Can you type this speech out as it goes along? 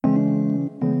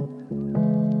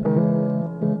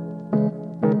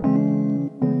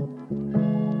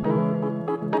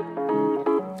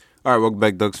All right, welcome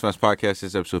back to Doug's Fast Podcast. This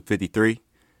is episode 53.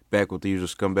 Back with the usual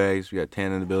scumbags. We got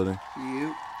Tan in the building.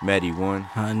 You. Maddie 1.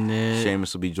 Honey.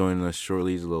 Seamus will be joining us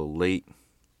shortly. He's a little late.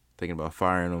 Thinking about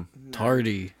firing him.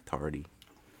 Tardy.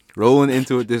 Rolling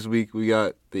into it this week, we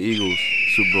got the Eagles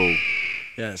Super Bowl.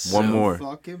 Yes. One more.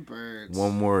 Fucking birds.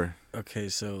 One more. Okay,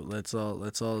 so let's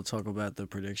all talk about the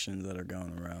predictions that are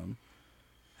going around.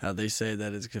 How they say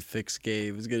that it's a fixed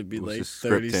game. It's going to be What's like the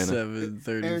script, 37,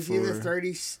 34. It was either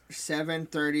 37,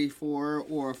 34,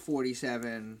 or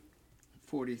 47,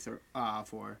 43,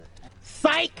 4.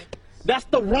 Psych! That's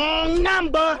the wrong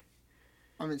number!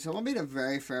 I mean, someone made a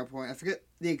very fair point. I forget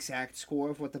the exact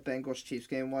score of what the Bengals-Chiefs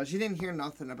game was. You didn't hear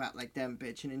nothing about, like, them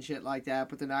bitching and shit like that,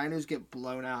 but the Niners get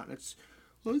blown out, and it's,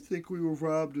 I think we were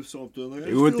robbed of something. Like,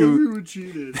 We were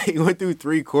cheated. He went through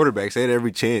 3 quarterbacks. They had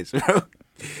every chance, bro.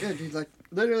 Yeah, dude, like,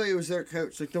 literally it was their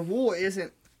coach. Like, the rule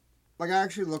isn't, like, I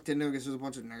actually looked into it because there's a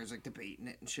bunch of nerds, like, debating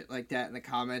it and shit like that in the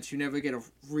comments. You never get a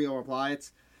real reply.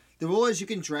 The rule is you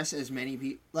can dress as many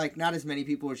people, like, not as many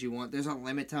people as you want. There's a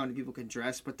limit to how many people can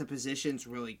dress, but the positions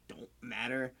really don't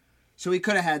matter. So he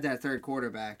could have had that third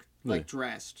quarterback, like,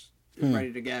 dressed,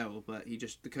 ready to go, but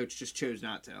the coach just chose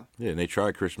not to. Yeah, and they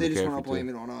tried Christian They McCaffrey, just want to blame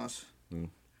too. it on us.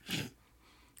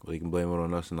 Well, you can blame it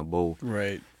on us in the bowl.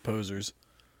 Right, posers.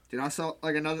 Dude, I saw,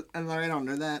 like, another, and I don't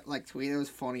know that, like, tweet, it was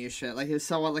funny as shit. Like, it was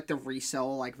someone, like, the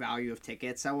resale, like, value of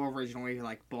tickets that were originally,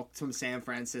 like, booked from San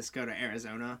Francisco to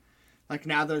Arizona. Like,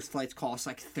 now those flights cost,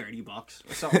 like, $30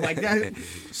 or something like that.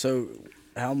 So,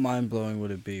 how mind-blowing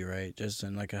would it be, right? Just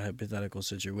in, like, a hypothetical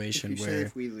situation If you where... say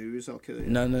if we lose, I'll kill you.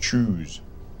 No. Choose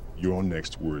your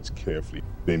next words carefully.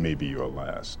 They may be your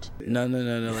last. No.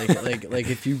 Like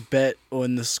if you bet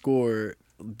on the score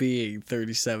being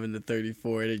 37 to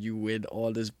 34 and you win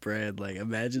all this bread, like,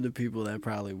 imagine the people that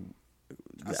probably...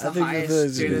 That's I the think highest,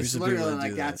 there's dude, gonna be it's some people literally, that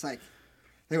like, do that's, that. like,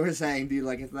 they were saying, dude,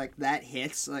 like, if, like, that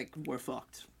hits, like, we're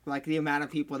fucked. Like, the amount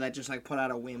of people that just, like, put out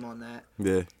a whim on that.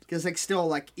 Yeah. Because, like, still,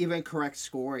 like, even correct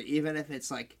score, even if it's,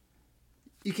 like,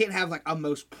 you can't have, like, a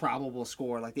most probable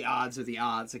score. Like, the odds are the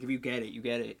odds. Like, if you get it, you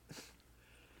get it.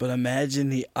 But imagine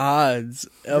the odds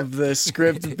of the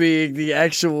script being the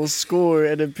actual score,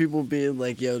 and then people being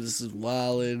like, "Yo, this is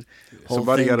wildin'." Whole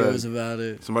Somebody thing gotta- goes about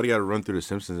it. Somebody got to run through the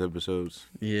Simpsons episodes.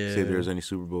 Yeah, See if there's any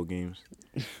Super Bowl games.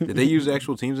 Did they use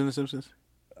actual teams in the Simpsons?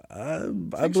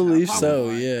 I believe so.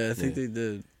 Probably. Yeah, I think Yeah. they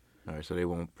did. All right, so they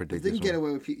won't If predict they this can get one.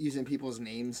 away with using people's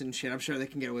names and shit, I'm sure they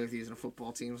can get away with using a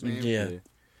football team's name. Yeah.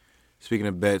 Speaking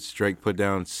of bets, Drake put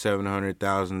down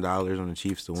 $700,000 on the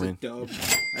Chiefs to It's win. a dub.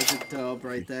 That's a dub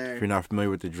right there. If you're not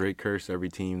familiar with the Drake curse, every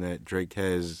team that Drake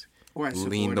has Or has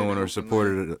leaned supported on or openly.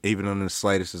 supported, even on the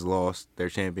slightest, has lost their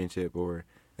championship or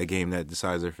a game that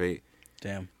decides their fate.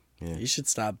 Damn. Yeah. You should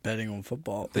stop betting on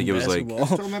football. I think it was like- I basketball.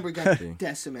 still remember he got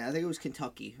decimated. I think it was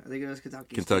Kentucky. Kentucky's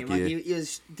Kentucky, team. Like, yeah. he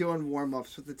was doing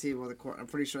warm-ups with the team on the court. I'm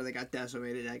pretty sure they got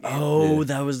decimated that game. Oh, Yeah.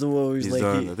 that was the one where He's he's like,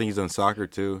 done. I think he's done soccer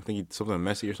too. I think he something on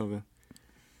Messi or something.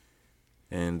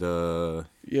 And "Yo,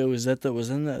 wasn't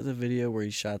that the video where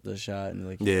he shot the shot and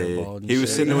like he Yeah, airballed and he was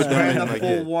shit? sitting with them wearing and, the like, full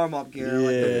yeah. warm-up gear, like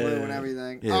the Yeah. blue and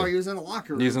everything. Yeah. Oh, he was in the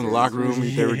locker room. he was in the too. locker room.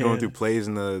 They were going Yeah. through plays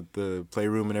in the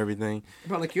playroom and everything.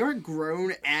 But, like, you're a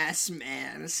grown-ass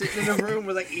man sitting in a room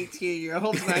with, like,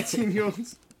 18-year-olds,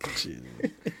 19-years. Jesus.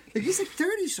 Like, he's, like,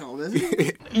 30-something, isn't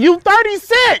he? You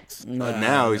 36! But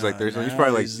now he's like 30. He's now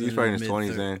probably he's probably in his 20s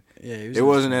mid-thir- then. Yeah, he was It in his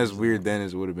wasn't 20s as weird then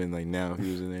as it would have been like now if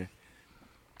he was in there.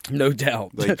 No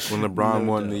doubt. Like when LeBron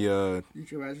No won doubt. the You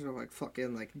can imagine if, like,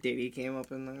 fucking, like, Diddy came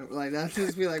up in there. Like, that'd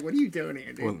just be like, what are you doing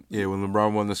here, dude? when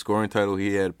LeBron won the scoring title,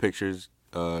 he had pictures.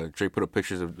 Drake put up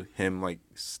pictures of him like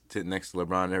sitting next to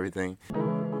LeBron and everything.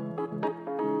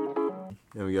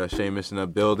 Then we got Seamus in the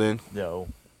building. Yo,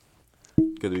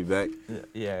 Good to be back.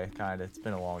 yeah, kind of. It's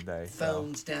been a long day. So.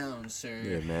 Phones down, sir.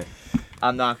 Yeah, man.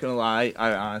 I'm not gonna lie.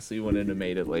 I honestly wouldn't have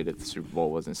made it late if the Super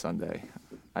Bowl wasn't Sunday.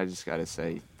 I just gotta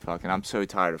say, fucking, I'm so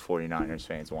tired of 49ers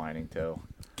fans whining too.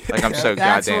 Like I'm so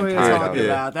That's what goddamn we were tired of talking it.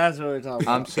 about. That's what we were talking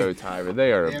about. I'm so tired.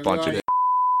 They are Yeah, a we bunch of already-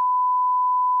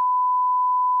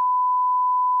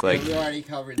 like. We already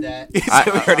covered that.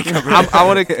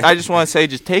 I just want to say,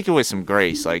 just take it with some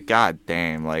grace. Like, god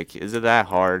damn, like, is it that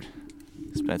hard?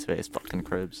 Expensive ass fucking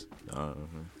cribs.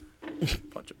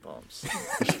 Bunch of bumps.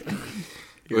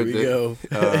 Here we With go.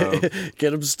 the-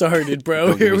 Get him started, bro.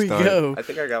 Don't get Here me we started. go. I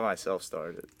think I got myself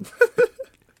started.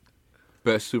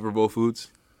 Best Super Bowl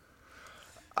foods.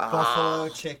 Buffalo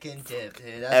chicken dip,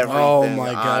 dude. That's Everything, Oh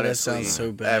my God, that honestly, sounds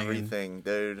so bad. Everything,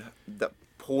 dude. The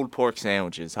pulled pork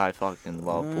sandwiches. I fucking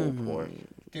love pulled pork.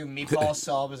 Dude, meatball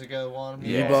sub is a good one.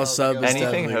 Yeah. Meatball sub is Anything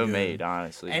definitely homemade, good.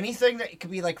 honestly. Anything that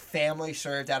could be like family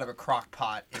served out of a crock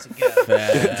pot is a good.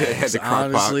 They had the crock pot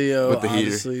Honestly, yo, with the heater.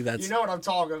 honestly, that's You know what I'm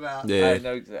talking about. Yeah, I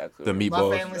know exactly. the what it My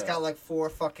meatballs. family's got like 4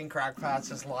 fucking crock pots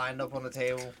just lined up on the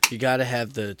table. you gotta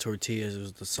have the tortillas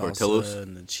with the salsa Tortillas?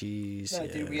 and the cheese. No,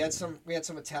 yeah. dude, we had some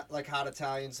like hot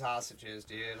Italian sausages,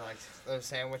 dude. Like those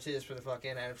sandwiches for the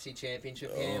fucking NFC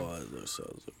Championship game. Oh, those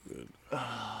sounds so good.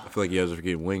 I feel like you guys are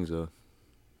forgetting wings though.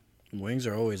 Wings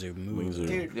are always a move. Wings are-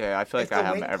 Dude, Yeah, I feel like If I the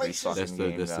have wing them every places- fucking That's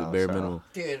game. the though, bare so. minimum.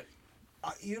 dude,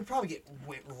 you'd probably get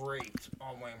raped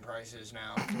on wing prices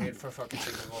now, dude, for fucking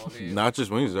Super Bowl, dude. Not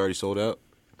just wings; it's already sold out.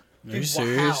 Are you Dude,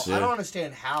 serious? How? I don't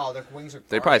understand how their wings are.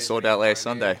 They probably garbage sold out last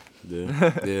anymore,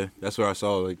 Sunday. dude. Yeah, that's what I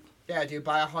saw. Like Yeah, dude,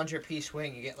 buy a 100-piece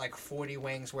wing, you get like 40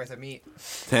 wings worth of meat.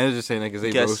 Tanner's just saying that because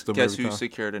they roast them Guess every who time.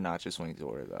 secured a not just wings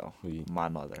order though? Who? My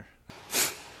mother.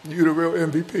 You the real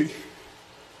MVP.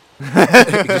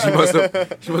 Because she must have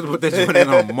put that shit in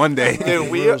on Monday.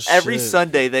 Dude, Real every shit.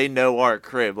 Sunday they know our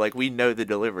crib. Like we know the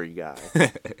delivery guy.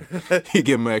 You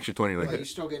give him an extra 20 like What, you that.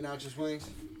 still getting out just wings?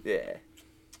 Yeah.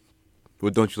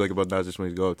 What don't you like about not just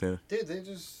wings? Go up, Tanner. Dude, they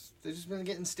just been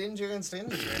getting stingier and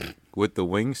stingier. With the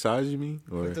wing size, you mean?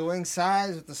 Or With the wing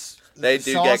size, with the They the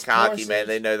do sauce get cocky, portions, man.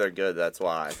 They know they're good. That's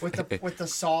why. with the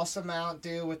sauce amount,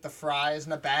 dude, with the fries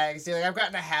and the bags, dude. Like, I've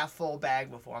gotten a half full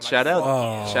bag before. I'm Shout like, out,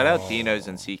 Oh. shout out Dino's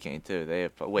and C Kane too. They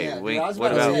have wait, Yeah, dude, wait. I was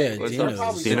What about to about say, what's Dino's.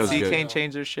 up? Dino's Did C good. Kane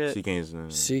change their shit? sea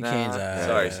canes. Sea canes.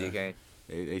 Sorry, C Kane.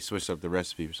 They switched up the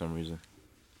recipe for some reason.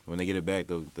 When they get it back,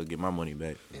 they'll get my money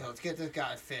back. You know, let's get this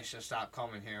guy Fish to stop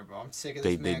coming here, bro. I'm sick of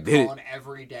They- this they man did it. calling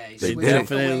every day. They Switch did up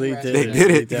the wing Definitely recipe. did They it.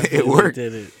 did it. They It definitely worked.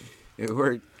 Did it. It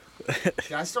worked.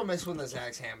 Dude, I still miss when the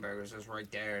Zach's hamburgers was right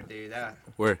there, dude. That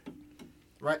Where?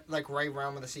 right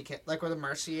around where the CK, like where the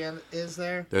Mercy is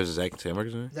there. There's a Zach and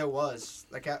hamburgers in there? There was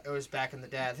it was back in the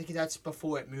day. I think that's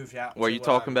before it moved out. What are you to,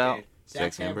 talking about? dude, Zach's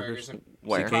Zach's Hamburgers? hamburgers. In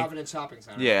Where? Providence Shopping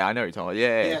Center. Yeah, I know what you're talking about.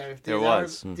 Yeah, dude, there that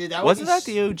was. Dude, that Wasn't would that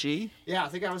be the OG? Yeah, I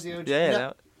think that was the OG. Yeah,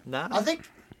 No, nah. I think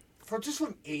for just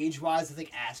from age wise, I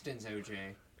think Aston's OG.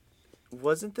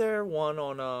 Wasn't there one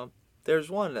on there's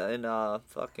one in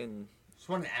fucking It's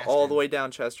one in Aston. all the way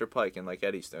down Chester Pike in like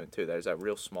Eddystone too. There's that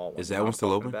real small one. Is that you know one what I'm still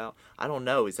talking open? About? I don't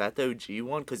know. Is that the OG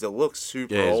one? Because it looks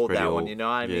super Yeah, it's old. pretty That old. one, you know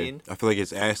what I Yeah. mean? I feel like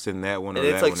it's Aston, that one, or And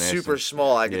it's that like one, super Aston.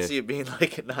 small. I can Yeah. see it being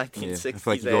like a Yeah. 1960s. I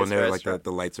feel like you go in there, like restaurant.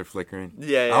 the lights are flickering.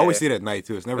 Yeah, yeah, I always yeah. see it at night,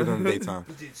 too. It's never done in the daytime.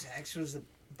 Dude, Zach's was the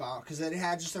bomb because it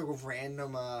had just like a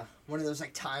random one of those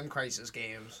like time crisis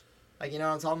games. Like, you know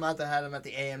what I'm talking about? They had them at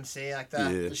the AMC, like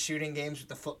the shooting games with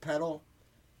the foot pedal.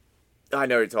 I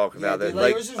know what you're talking about. dude, That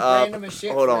it was just random as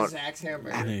shit hold for on. Zach's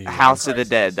hamburger. Yeah. House of the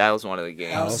Dead. That was one of the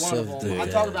games. That was House one of of them. the I'm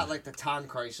talking Dead. about like the time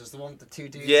crisis, the one with the two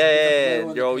dudes. Yeah, with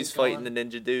the you're always pink fighting gun. the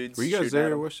ninja dudes. Were you guys shooting there?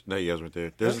 at Or 'em. what? No, you guys weren't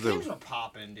there. Those There's games the. were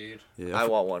popping, dude. Yeah, I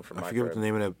want one for I my forget what crib. the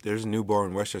name of that. There's a new bar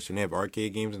in Westchester, and they have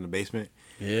arcade games in the basement.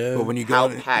 Yeah. But when you go How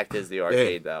in, packed is the yeah,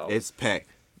 arcade though? it's packed.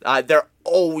 They're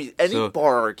always any So-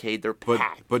 bar arcade. They're But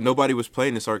packed. but nobody was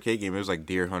playing this arcade game. It was like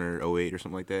Deer Hunter 08 or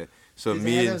something like that. So Dude,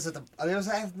 me they had and those at the. They was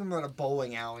having them at a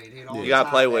bowling alley, dude. all You the gotta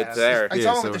time, play with man. there. Are you Yeah,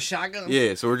 talking so- with the shotgun?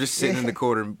 yeah, so we're just sitting in Yeah. the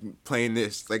corner playing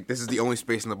this. Like this is the only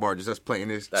space in the bar, just us playing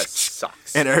this. That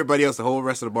sucks. And everybody else, the whole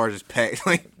rest of the bar is just packed.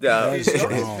 Like Yeah. Dude, the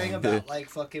only Oh, thing about like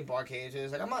fucking barcades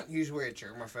is like I'm not usually a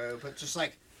germaphobe, but just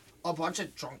like a bunch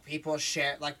of drunk people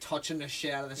like touching the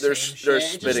shit out of the They're same shit. they're It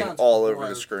just spitting sounds all over the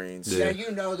gross. screens. Yeah, Yeah.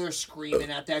 you know they're screaming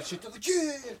at that shit. They're like,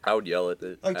 yeah. I would yell at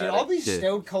it. Like, dude, at I'll it. be Yeah.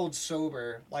 stone cold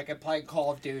sober, like I play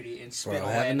Call of Duty and spit Bro,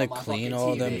 away having to on my clean fucking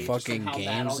all TV, them just fucking like how bad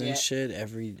games I'll and get. shit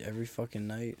every fucking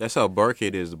night. that's how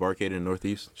Barcade is. The Barcade in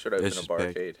Northeast. Should open It's a just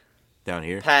packed. barcade. Down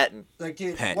here. Patton. Like,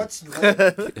 dude, Patton.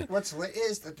 what's lit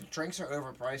is that the drinks are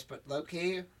overpriced, but low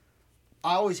key,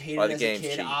 I always hated Why it the as a game's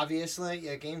kid. cheap? Obviously,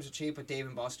 yeah, games are cheap with Dave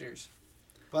and Buster's.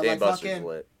 But Dave like Buster's fucking,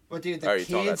 lit. but dude, Oh, the you're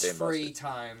talking about kids Dave free Buster's.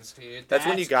 times, dude. That's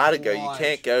when you gotta go. You clutch.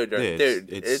 can't go during. Yeah, Dude,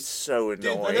 it's- it's so Dude,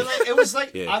 annoying. literally, it was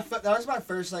like Yeah. that was my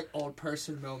first like old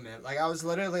person moment. Like I was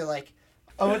literally like,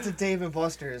 I went to Dave and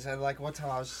Buster's and like one time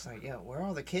I was just like, yo, where are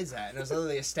all the kids at? And it was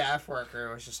literally a staff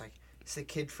worker. It was just like, it's the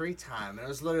kid free time, and it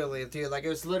was literally, dude, like it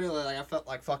was literally like I felt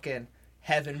like fucking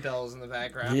heaven bells in the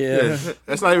background. Yeah.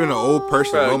 That's not even an old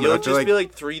person Bro, moment. you'll I just feel like be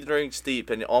like 3 drinks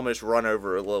deep and almost run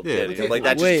over a little Yeah. kid. And you're like,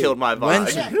 that just Wait, killed my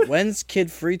when's, vibe. when's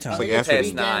kid free I time? think like it's after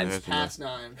past 9. weekends past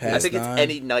 9. Past I think it's 9?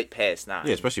 any night past 9.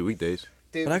 yeah, especially weekdays.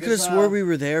 Dude, But I could have because, swore we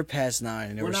were there past 9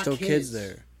 and there we're were not still kids kids.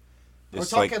 there. we're It's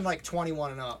talking like like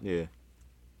 21 and up. yeah.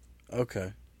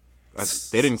 Okay.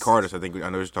 They didn't card us. I think I know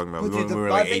what you're talking about. But We dude, were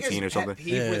my like biggest 18 or pet something. peeve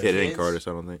Yeah. with Yeah, they didn't kids- card us.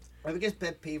 I don't think. My biggest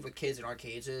pet peeve with kids in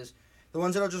arcades is the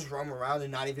ones that'll just roam around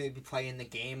and not even be playing the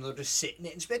game. They'll just sit in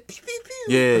it and just be like, pew, pew,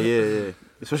 pew. Yeah, yeah, yeah.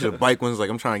 Especially the bike ones. Like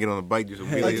I'm trying to get on the bike, do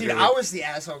some Like, wheelies. dude, I was the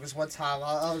asshole because one time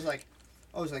I was like,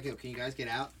 yo, can you guys get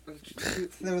out?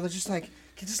 They were just like,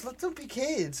 just let them be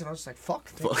kids, and I was like, fuck,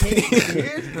 they're kids,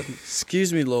 dude.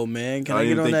 Excuse me, little man. Can I don't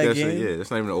get on even that think game? Yeah,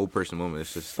 that's not even an old person moment.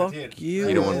 It's just Fuck Dude, you.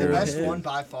 You don't want to the do best it. one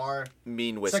by far.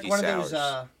 Mean It's whiskey like one of sours.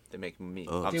 those. They make me.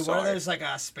 Oh. I'm Dude, sorry. one of those like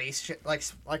space shit, like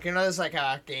you know those like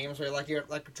games where like you're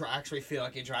like actually feel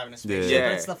like you're driving a spaceship. Yeah.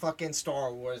 But it's the fucking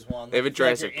Star Wars one. They have a Like, you feel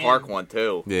like Jurassic you're Park in- one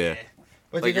too. yeah.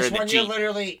 But Like dude, this you're in the one you're Jeep.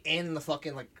 literally in the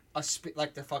fucking like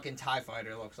like the fucking TIE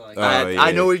fighter looks like. Oh, I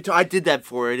yeah. know what I did that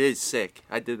for. It is sick.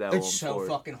 I did that it's one so for.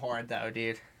 fucking hard though,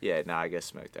 dude. Yeah, I get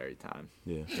smoked every time.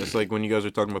 Yeah. It's like when you guys were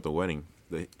talking about the wedding,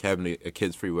 having a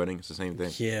kid's free wedding. It's the same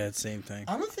thing. Yeah, it's same thing.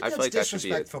 I don't think I that's feel like that should be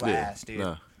it. disrespectful to ask, dude.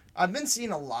 Nah. I've been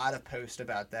seeing a lot of posts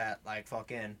about that, like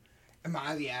fucking, am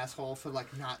I the asshole for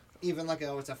like not even like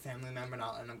oh it's a family member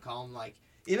not letting them come like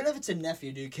even if it's a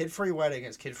nephew, dude, kid-free wedding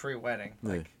is kid-free wedding.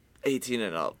 Like 18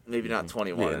 and up, maybe not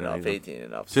 21 Yeah, and no, up. you don't. 18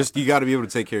 and up. It's just you got to be able to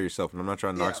take care of yourself, and I'm not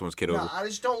trying to knock someone's kid no, over. I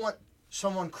just don't want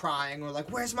someone crying or like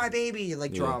where's my baby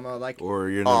like Yeah. drama like Or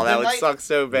you're Oh, not. that It would might- suck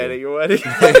so bad at your wedding.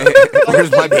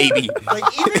 Where's my baby? like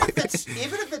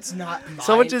even if it's not my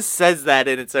Someone just says that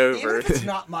and it's even over. if it's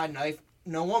not my night,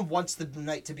 no one wants the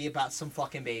night to be about some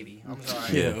fucking baby. I'm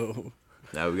sorry. Yeah. Yo.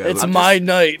 Now we got. It's my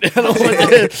night. I don't want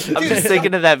that. I'm just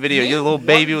thinking of that video. Your little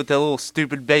baby with that little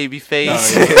stupid baby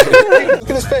face. Look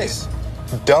at his face.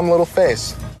 Dumb little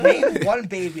face. Name one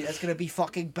baby that's gonna be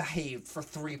fucking behaved for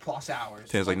 3+ hours.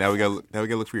 Tan's like now we got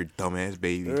to look for your dumbass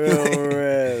baby.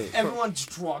 Everyone's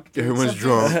drunk. Dude. Everyone's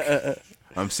Something- drunk.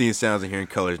 I'm seeing sounds and hearing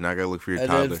colors. Now I gotta look for your And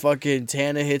toddler. then fucking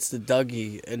Tana hits the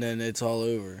Dougie, and then it's all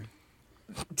over.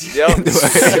 Yep.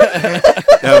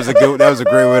 That was a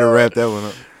great way to wrap that one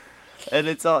up. And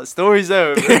it's all story's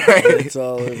over. It's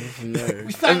all over from there.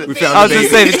 We found I the was gonna baby.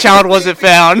 say the child wasn't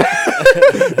found.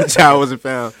 The child wasn't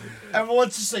found.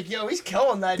 Everyone's just like, yo, he's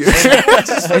killing that shit. Everyone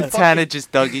just, like, And Tana just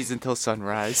Dougies until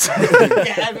sunrise.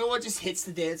 yeah, everyone just hits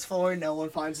the dance floor and no one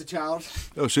finds the child.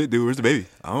 Oh shit, dude, where's the baby?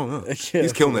 I don't know. Yeah.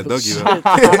 He's killing that Dougie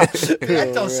though. Dude,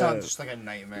 that does sound Right. just like a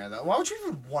nightmare, though. Why would you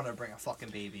even want to bring a fucking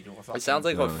baby to a fucking... It sounds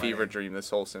like a No. fever dream, this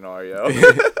whole scenario. Yo,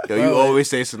 you Bro, always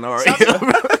say scenario.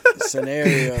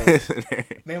 Scenario.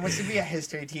 Man wants to be a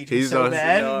history teacher He's so Aus-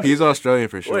 bad. He's Australian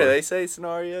for sure. Wait, they say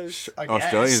scenarios? I guess.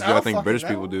 Australians do. I don't think fucking British know.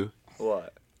 people do.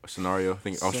 What? A scenario. I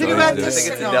think about Australians I do. this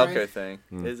think it's a scenario. Delco thing.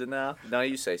 Is it now? No,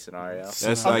 you say scenario. That's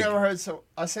I've like never heard so...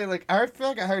 I say, like, I feel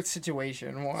like I heard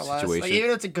situation, more or less. Like, Situation. even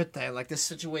if it's a good thing, like, this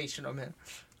situation I'm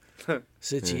in.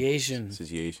 Situation.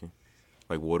 situation.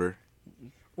 Like water.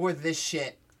 Or this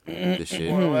shit, This shit.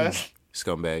 more or less.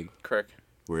 Scumbag. Crick.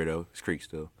 Weirdo. It's Creek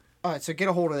still. Alright, so get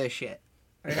a hold of this shit.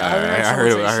 Like, I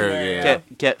heard it. Yeah.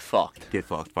 Get fucked. Get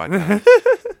fucked. 5 times.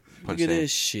 Look at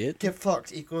this shit. Get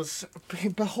fucked equals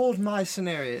behold my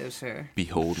scenarios here.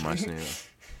 Behold my scenario.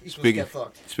 Equals Speaking- get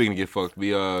fucked. Speaking of get fucked,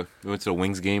 we went to the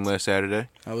Wings game last Saturday.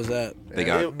 How was that? They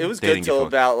got It was they good didn't get till fucked.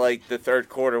 about like the third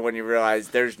quarter when you realize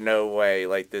there's no way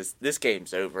like this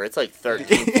game's over. It's like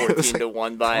 13-14 to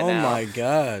 1 by Oh now. my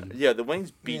god. Yeah, the Wings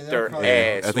beat Yeah, they're their probably-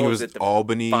 ass. I think it What was the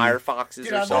Albany. Firefoxes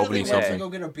Dude, or I something. literally went to something. go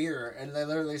get a beer, and they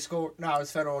literally scored. No, it was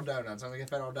Federal Donuts. I'm gonna get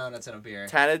Federal Donuts and a beer.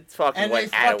 Tana fucking And they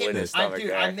went out with fucking, his stomach dude,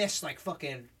 there. I missed like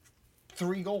fucking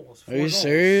 3 goals. 4 Are you goals.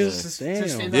 serious? Just Damn.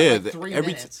 in Yeah, that, like, 3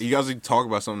 every minutes. you guys would talk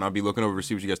about something, I'd be looking over to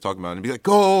see what you guys talking about, and be like,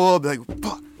 "Go!" I'd be like,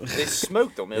 "Fuck!" They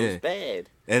smoked them. It Yeah. was bad.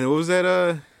 And what was that?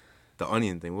 The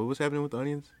onion thing. What was happening with the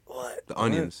onions? What? The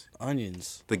onions.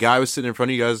 Onions. The guy was sitting in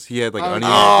front of you guys. He had like Oh, onions.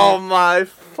 Oh my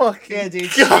fucking Yeah, dude.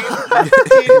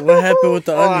 What happened with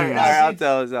the All right, onions?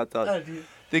 I'll tell you. Oh, dude.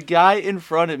 The guy in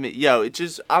front of me, yo, it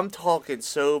just, I'm talking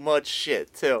so much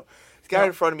shit, too. The guy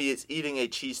in front of me is eating a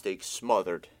cheesesteak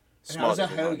smothered. And that was a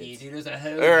Smothered in hoagie, onions. dude. It was a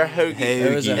hoagie. Or a hoagie.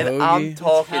 There was a And hoagie? I'm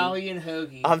talking, Italian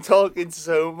hoagie. I'm talking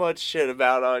so much shit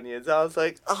about onions. I was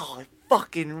like, oh, it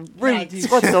fucking Yeah, reeks.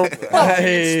 dude. What the Oh, fuck?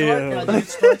 it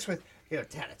starts with, yo,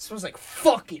 Dad, it smells like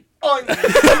fucking onions.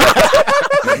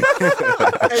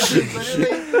 And dude,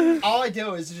 literally, all I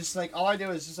do is just like,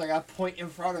 I point in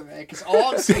front of it, because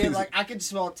all I'm seeing, like, I can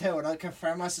smell it too, and I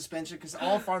confirm my suspension, because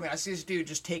all in front of me, I see this dude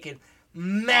just taking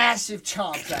massive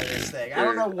chomps out of this thing. I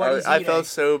don't know what he's I eating. felt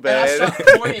so And I bad. start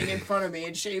pointing in front of me,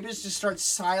 and Seamus just starts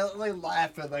silently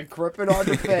laughing, like gripping on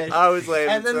the fish. I was laughing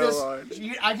And then so this, hard.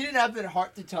 I didn't have the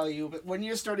heart to tell you, but when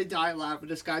you started dying laughing,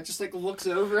 this guy just like looks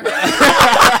over.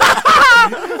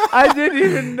 I didn't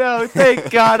even know.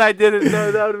 Thank God I didn't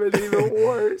know. That would have been even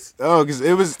worse. Oh, because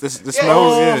it was the smell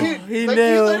was yeah. Dude, He like, knew.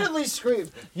 you literally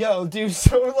screamed, "Yo, dude!"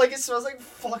 So like it smells like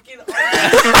fucking.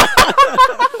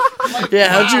 Like Yeah,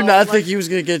 how'd you not think he was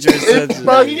gonna get your attention?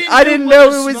 I didn't know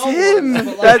it was him.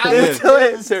 That's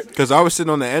the answer. Because I was sitting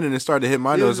on the end and it started to hit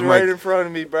my He nose. was I'm right like, in front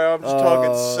of me, bro. I'm just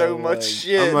talking so much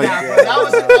shit. I'm like- Nah, bro, that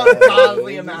was an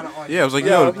ungodly amount of onions. yeah, I was like,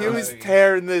 Yo, yo, he was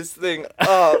tearing this thing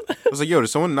up. I was like, yo, did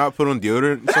someone not put on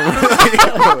deodorant?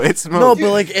 Bro, it smelled. No,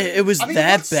 but like it was I mean,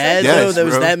 that what's bad sad- though. There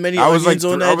was bro. that many I was onions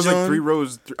like, on that I was like joint. 3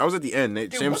 rows. I was at the end.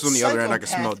 Dude, Sam was what on the other end. I could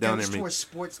smell it psychopath down goes there. to Me. a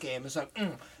sports game. It's like,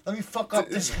 let me fuck up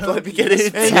this Let me hoagie. get an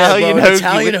Yeah, Italian bro, hoagie.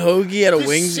 Italian hoagie at a This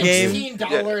Wings game.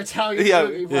 $16 Italian Yeah,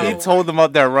 hoagie, bro. he told them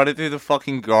up there, run it through the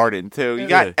fucking garden too. You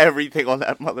got Yeah. everything on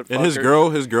that motherfucker. And his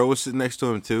girl was sitting next to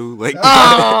him too. Like, Oh,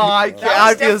 I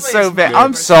was feel so definitely bad. his I'm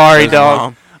mom. sorry, His dog.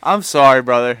 mom. I'm sorry,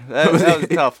 brother. That was a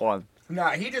tough one.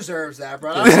 Nah, he deserves that,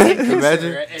 bro. That was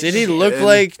inconsiderate as Did he shit. look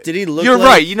like? Did he look? You're like,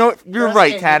 right. You know what? You're That's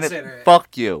right, Tanit. inconsiderate.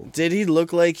 Fuck you. Did he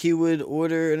look like he would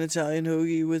order an Italian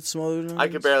hoagie with smothered onions? I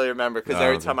could barely remember because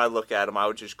every okay. time I look at him, I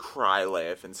would just cry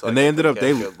laughing. So and they ended up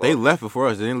they left before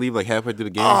us. They didn't leave like halfway through the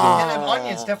game. Yeah, them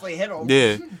onions definitely hit him.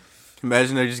 Yeah.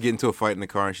 Imagine they just get into a fight in the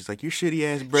car and she's like, "You shitty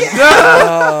ass bro."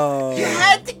 Oh, You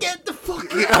had to get the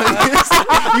fuck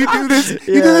You do this.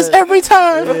 You do this every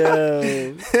time.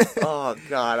 yeah. Oh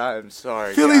God, I am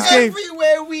sorry. Phillies guys. game.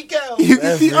 everywhere we go. You get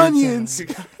Every the onions.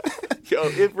 Yo,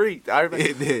 it reeked. I remember.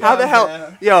 It did. How the hell?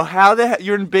 Yeah. Yo, how the hell?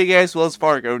 You're in big ass Wells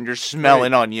Fargo and you're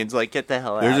smelling onions. Like, get the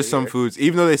hell out. There's of just some here. foods,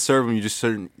 even though they serve them, you just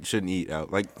shouldn't eat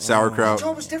out. Like sauerkraut.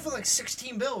 Joe was different, like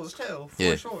 16 bills too, for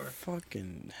Yeah. sure.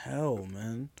 Fucking hell,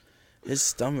 man. His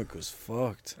stomach was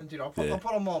fucked. And dude, I'll Yeah.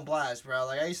 put them on blast, bro.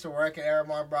 Like I used to work at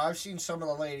Airmar, bro. I've seen some of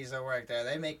the ladies that work there.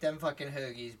 They make them fucking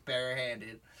hoagies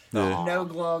barehanded. Yeah. No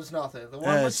gloves, nothing. The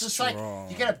one was That's just like, wrong.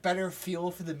 you get a better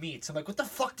feel for the meats. I'm like, what the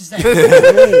fuck does that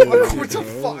mean? Like, what the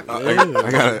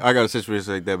fuck? I got a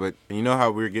situation like that, but you know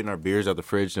how we were getting our beers out the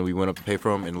fridge and we went up to pay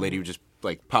for them and the lady would just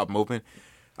like pop them open.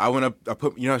 I went up, I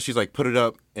put, you know, she's like, put it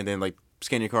up and then like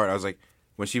scan your card. I was like,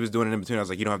 when she was doing it in between, I was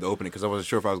like, you don't have to open it because I wasn't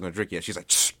sure if I was going to drink yet. She's like,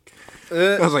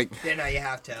 I was like, Yeah, no, you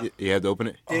have to. you had to open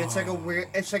it? Dude, it's like a weird,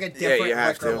 it's like a you different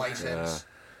have liquor to. license.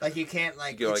 Like you can't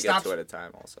like You it only get stops. two at a time,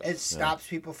 also. It stops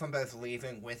people from both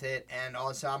leaving with it, and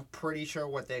also I'm pretty sure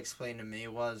what they explained to me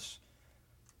was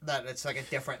that it's like a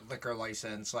different liquor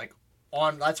license. Like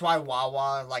that's why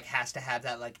Wawa like has to have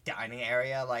that like dining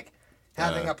area. Like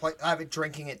having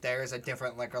drinking it there is a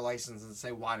different liquor license than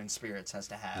say wine and spirits has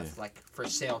to have like for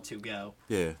sale to go.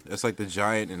 Yeah, that's like the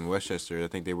Giant in Westchester. I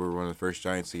think they were one of the first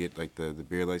Giants to get like the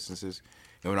beer licenses.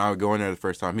 And when I would go in there the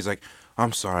first time, he's like,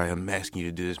 "I'm sorry, I'm asking you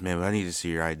to do this, man, but I need to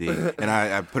see your ID." And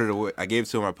I put it away. I gave it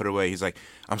to him. I put it away. He's like,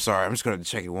 "I'm sorry, I'm just gonna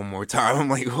check it one more time." I'm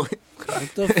like, "What?"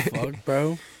 What the fuck,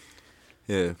 bro?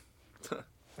 Yeah,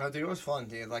 No, dude, it was fun,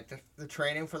 dude. Like the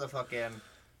training for the fucking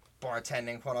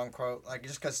bartending, quote unquote. Like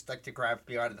just cause like to grab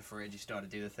beer out of the fridge, you still had to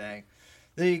do the thing.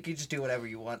 Then you could just do whatever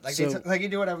you want. Like So- like you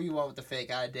do whatever you want with the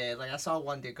fake ID. Like I saw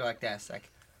one dude go like this,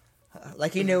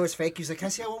 like he knew it was fake. He's like, "Can I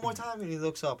see it one more time?" And he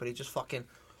looks up and he just fucking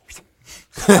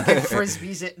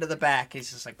frisbees it into the back.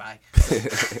 He's just like, "Bye."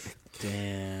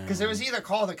 Damn. Because it was either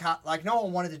call the cop. Like no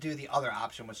one wanted to do the other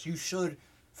option, which you should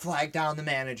flag down the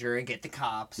manager and get the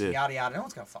cops. Yeah. Yada yada. No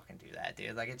one's gonna fucking do that,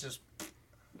 dude. Like it just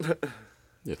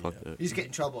yeah, fuck that. you just get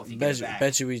in trouble if you Bet get it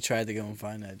back. you we tried to go and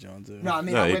find that John too. No, I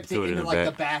mean No, I he whipped threw it it in into the like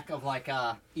the back. back of like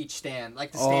each stand.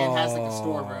 Like the stand has like a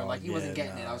storeroom. Oh, Like he wasn't yeah,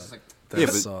 getting it. I was just like, Yeah,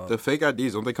 That's, but the fake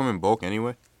IDs don't they come in bulk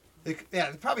anyway? they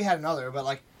probably had another, but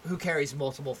like who carries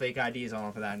multiple fake IDs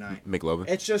on for that night? McLovin.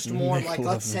 It's just more like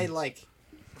let's McLovin. say like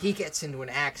he gets into an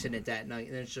accident that night,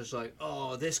 and it's just like,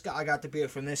 oh, this guy got the beer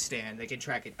from this stand. They can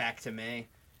track it back to me.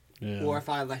 Yeah. Or if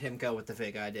I let him go with the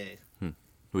fake ID.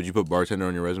 Would you put bartender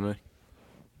on your resume?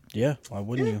 Yeah, why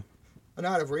wouldn't you? I know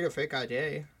how to read a fake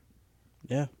ID.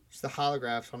 Yeah. It's the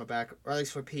holographs on the back, or at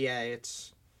least for PA.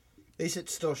 It's at least it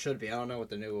still should be. I don't know what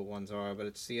the newer ones are, but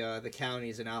it's the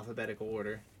counties in alphabetical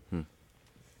order.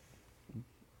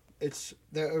 It's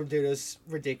dude, it's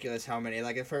ridiculous how many.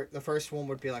 Like the first one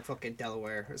would be like fucking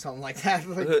Delaware or something like that.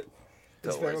 Like,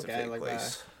 it's Delaware's okay, a fake like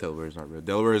place. Delaware's not real.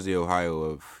 Delaware is the Ohio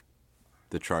of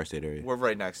the tri-state area, We're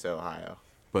right next to Ohio.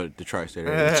 but the tri-state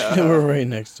area. We're right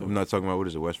next to I'm him. not talking about what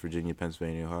is it, West Virginia,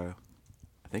 Pennsylvania, Ohio.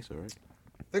 I think so, right?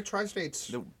 the tri-states.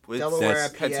 The, Delaware,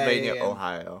 That's- PA, Pennsylvania, and-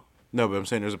 Ohio. No, but I'm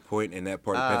saying there's a point in that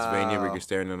part of Pennsylvania where Oh. you're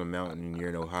staring on a mountain and you're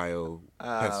in Ohio,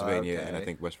 Pennsylvania, and I okay.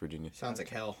 think West Virginia. Sounds like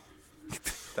hell.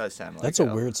 Does sound like That's a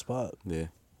hell. weird spot. Yeah.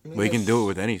 I mean, But you can there's- do it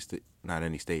with any state, not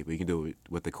any state, but you can do it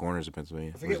with the corners of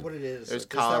Pennsylvania. I forget what it is. There's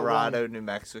that one- Colorado, New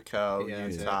Mexico, Yeah,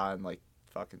 that's Utah, and like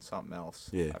fucking something else.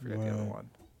 Yeah. I forget the other Right. one.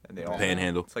 And they all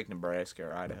Panhandle. It's like Nebraska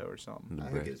or Idaho or something. The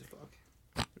Who bread. gives a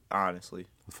fuck? Honestly.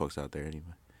 The fuck's out there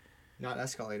anyway? Not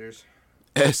escalators.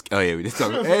 Oh yeah, we did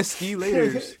talk about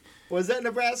escalators. Was that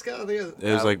Nebraska? I think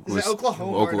It was like is it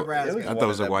Oklahoma or Nebraska? I thought it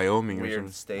was like Wyoming or weird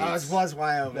something. states. Oh, it was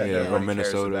Wyoming. that Yeah, nobody or cares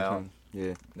Minnesota or about. something.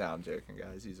 Yeah. No, I'm joking,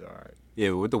 guys. He's all right. Yeah,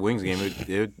 but with the Wings game,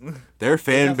 their They're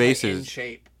fan definitely base in is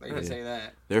shape. I can say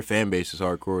that. their fan base is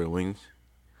hardcore. The Wings.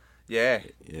 Yeah,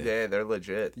 Yeah. yeah, they're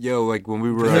legit. Yo, like when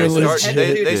we were They're They legit. start,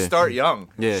 they Yeah. start young.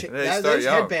 yeah, Shit, They start those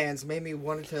young. headbands made me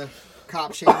want to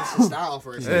cop Sheamus' style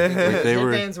for a second. Like, they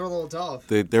were- Headbands were a little tough.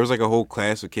 there was like a whole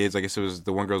class of kids. I guess it was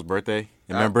the one girl's birthday.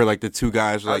 And remember, like the two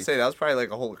guys were I'd like, say that was probably like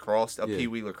a whole lacrosse, a Yeah. Pee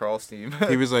Wee lacrosse team.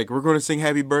 he was like, "We're going to sing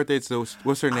Happy Birthday to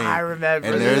what's her name?" I remember.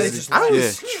 And there's- this. I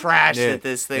was yeah. trashed Yeah. at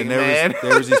this thing, and there man. was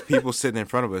there was these people sitting in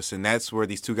front of us, and that's where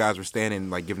these two guys were standing,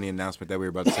 like giving the announcement that we were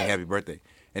about to sing Happy Birthday.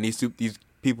 And these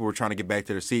people were trying to get back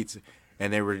to their seats,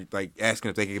 and they were like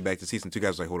asking if they could get back to seats. And two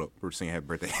guys were like, "Hold up, we're singing Happy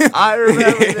Birthday." I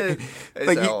remember this. They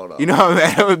like said, "Hold up." you know how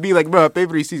mad I would be. Like, bro, I paid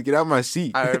for these seats. Get out of my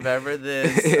seat. I remember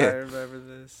this. Yeah. I remember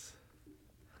this.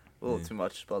 A little too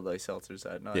much Bud Light seltzers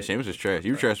that night. Yeah, Seamus is trash.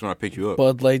 You were trash when I picked you up.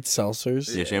 Bud Light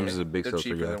seltzers. Yeah, Seamus is a big They're seltzer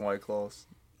cheaper guy. than White Claws.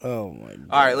 Oh my god.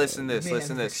 All right, listen to this. Man,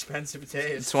 Listen to this. expensive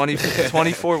taste.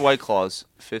 24 White Claws,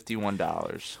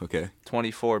 $51. Okay,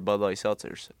 24 Bud Light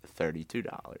seltzers,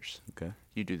 $32. okay.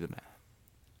 You do the math.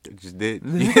 I just did.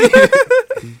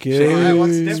 Alright,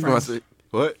 what's the difference?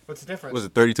 What What's the difference? was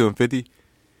it? 32 and 50?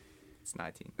 It's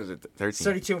 19. Was it It's 13?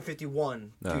 32 and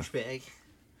 51. No. Douchebag.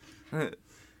 Oh,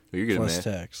 you're good, Plus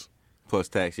man. tax. Plus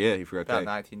tax. Yeah, you forgot About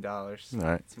tax. $19. All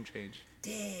right. Some change.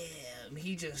 Damn,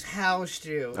 he just housed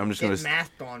you. I'm just Get gonna-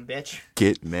 mathed on, bitch.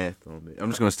 Get math on it. I'm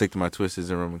just gonna stick to my twisted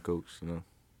and rum and cokes. You know,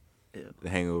 Yeah. the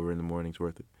hangover in the morning's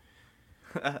worth it.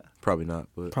 Probably not,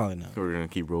 but Probably not. we're gonna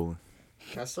keep rolling.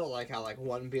 I still like how like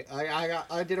one beer.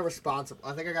 I did a responsible.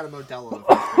 I think I got a Modelo.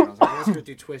 The first beer. I was like, let's go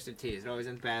do Twisted Teas. It always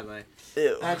ends badly.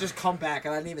 Ew. And I just come back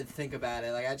and I didn't even think about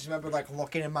it. Like I just remember like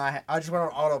looking in my. I just went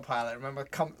on autopilot. I remember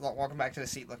walking back to the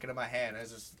seat, looking at my hand. It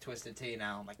was just a Twisted Tea.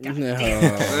 Now I'm like, God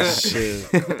damn. Oh shit.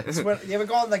 It's when, you ever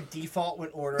go on like default when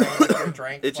ordering like, your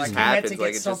drink? It just like, you meant happens, to get like,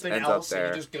 it just something ends up else and there.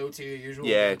 you just go to your usual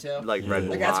Yeah, go-to. like Red Bull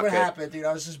Like that's what vodka. happened, dude.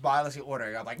 I was just mindlessly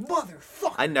ordering. I'm like,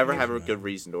 motherfucker. I never have a good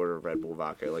reason to order Red Bull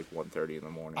vodka at like 1:30 in the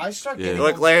morning. I start Yeah. getting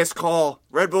Like last call,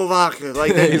 Red Bull vodka.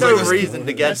 Like there's He's no like, reason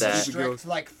to get that's a that. strict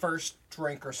like first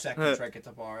drink or second drink at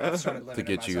the bar. I've started limiting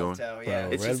get you myself too. Yeah,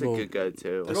 Bro, It's Red just Bull- a good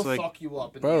go-to. It's it'll like- fuck you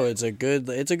up. In Bro, the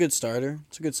it's a good starter.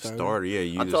 It's a good starter. Starter, yeah.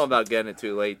 You I'm just, talking about getting it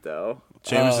too late though.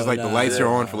 Seamus Oh, is like the nah. lights are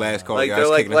on for last call. Like, guys they're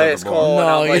like kicking us out last the bar. call. No,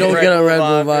 I'm you like, don't Red get a Bull Red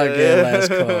Bull vodka. vodka at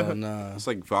last call. Nah. It's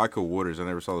like vodka waters. I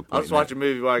never saw the I point. was in watching a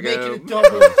movie while I making go. it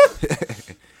double.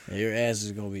 Your ass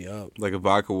is gonna be up. like a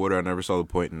vodka water. I never saw the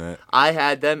point in that. I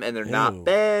had them and they're Ew. not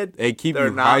bad. They keep They're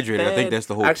you not hydrated. I think bad. that's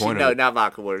the whole Actually, point no, of it. not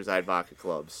vodka waters. I had vodka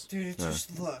clubs. Dude, it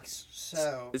just looks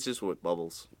so. It's just with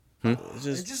bubbles. It's It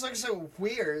just just looks so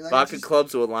weird. Like, Vodka it just,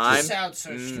 clubs with lime. Just sounds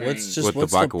so strange. what's just With the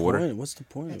what's vodka the water? point? What's the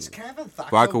point? It's kind of a vodka,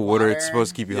 Vodka water. It's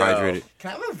supposed to keep you Yo. hydrated.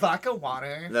 Can I have a vodka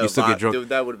water? No, You still get drunk? Dude,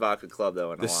 that would vodka club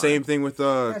though. The same thing with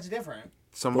That's different.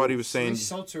 somebody was saying. It's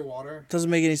seltzer water. Doesn't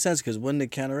make any sense because wouldn't it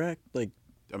counteract? Like,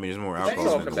 I mean, there's more That is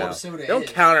alcohol what in club it. soda Don't is.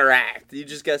 counteract. You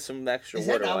just get some extra Is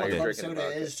water that not while what you're club drinking soda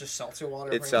vodka. is? Just seltzer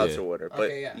water? It's pretty much? seltzer water, but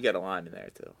Okay, yeah. you got a lime in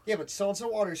there too. Yeah, but seltzer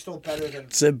water is still better than.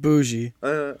 it's a bougie.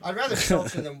 I'd rather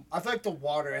seltzer than. I feel like the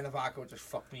water and the vodka would just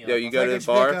fuck me up. Yo, you I go feel to like the it's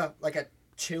bar? like a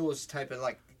chills type of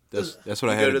like. That's what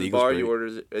I You had go at to the the Eagles bar, Parade. you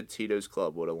order a Tito's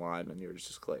Club with a lime, and yours is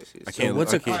just classy. I So can't-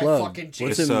 what's I a can't- club? Fucking What's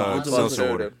Jesus. in It's, Club seltzer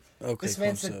soda. water. Okay, This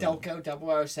man's the club soda.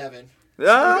 Delco 007.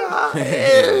 Ah,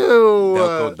 ew.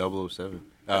 Delco 007.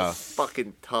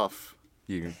 Fucking tough.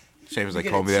 You, Seamus You like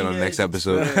get call a me that on the Tito's, next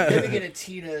episode. Let me get a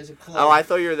Tito's a club. Oh, I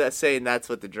thought you were saying that's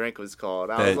what the drink was called.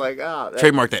 I was That- like, oh, that,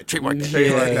 Trademark that. Trademark that.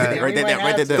 Trademark Yeah. that. Yeah, Write we that might down. Write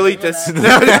have that to. down. Delete this.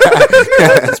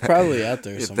 It's probably out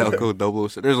there It's somewhere. Delco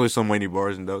 007. There's only so many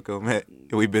bars in Delco, man.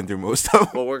 We've been through most of them.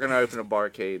 Well, we're gonna open a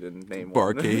barcade and name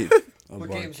one. Barcade. A What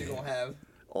bar games you cake. gonna have?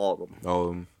 All of them,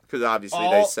 Oh, because obviously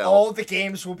they sell. All the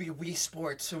games will be Wii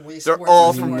Sports and Wii They're Sports.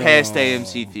 all is from where- past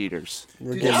AMC theaters.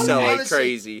 We're Dude, They I would sell getting, like honestly-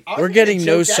 crazy. I was we're gonna getting no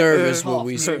joke that service tough.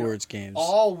 with Wii Sports games.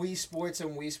 All Wii Sports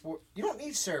and Wii Sport. You don't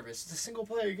need service. It's a single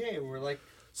player game. We're like,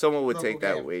 Someone would Local take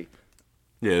that game. Wii.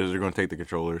 yeah, they're going to take the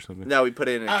controller or something. No, we put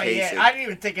it in a oh casing. yeah, I didn't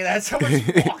even think of that. Someone's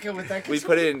walking with that. We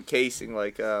put it in casing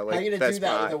like How you gonna Best do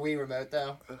that Buy. with a Wii remote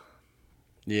though?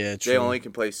 Yeah, true. They only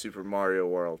can play Super Mario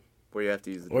World, where you have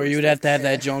to use the Or you would joystick. have to have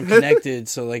that joint connected,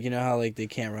 so like you know how like they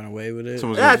can't run away with it.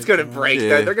 Someone's That's gonna break.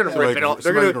 Yeah. They're gonna Somebody- rip it off.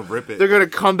 They're somebody's gonna gonna rip it. They're gonna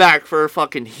come back for a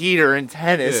fucking heater in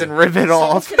tennis Yeah. and rip it Someone's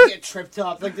off. gonna get tripped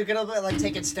up. Like they're gonna be, like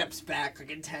taking steps back,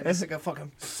 like in tennis, like a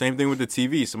fucking. Same thing with the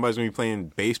TV. Somebody's going to be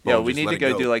playing baseball. Yo, we just need let to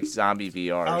it go do like zombie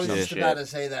VR I or was some just shit. about to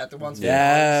say that. The ones.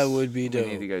 That with would be We dope.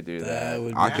 need to go do that. That would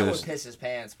be I That could- dope. would piss his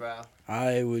pants, bro.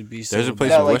 I would be. There's so a place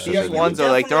bad. in like Westchester. these ones are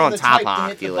like they're on top of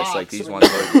Oculus. Like these ones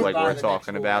like we're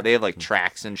talking about. They have like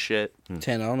tracks and shit.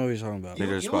 10. I don't know what you're talking about. They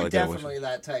You, just you spot were like that definitely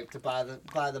that type to buy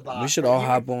the box. We should all You-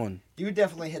 hop on. You would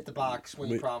definitely hit the box when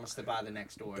you We- promised to buy the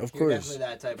next door. Of You're course. definitely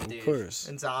that type of dude. course.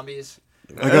 And zombies.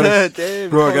 I gotta, Damn.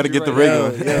 bro, I gotta get the ring Yo,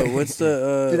 on. yo, what's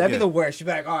the Dude, that'd Yeah. be the worst. You'd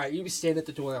be like, all right, you be standing at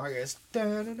the door and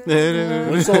hear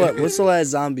what's the last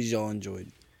zombies y'all enjoyed?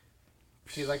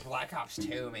 Dude, like Black Ops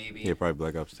 2, maybe. Yeah, probably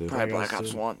Black Ops 2. Probably Black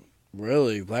Ops 1.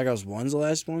 Really? Black Ops 1's the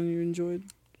last one you enjoyed?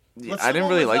 Yeah, What's I the didn't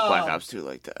one really with, like Black Ops 2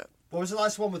 like that. What was the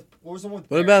last one with? What was the one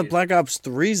with? What about Buried? Black Ops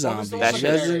 3 What was zombies? the That one You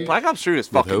with guys shit. Buried? Black Ops 3 is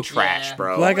fucking who? trash, Yeah.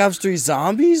 bro. Black Ops 3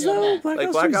 zombies Yeah, though? man. Black like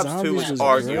Ops Black 3 Ops 2 zombies is was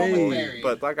arguable, great.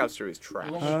 but Black Ops 3 is The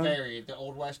trash. one with Buried, the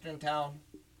old western town.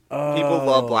 People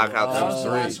love Black Ops That was the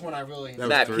 3. last one I really. That was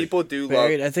Matt, 3. people do love.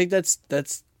 Buried. I think that's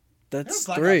It was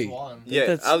Black 3. Ops 1. Yeah,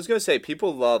 that's- I was gonna say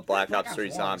people love Black Black Ops 3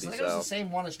 1. zombies I think it was though. the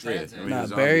same one as Yeah, Transit. I mean- Nah,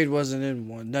 zombies. Buried wasn't in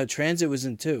 1. No, Transit was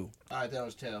in 2. Alright, that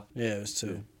was 2. Yeah, it was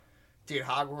 2. Dude,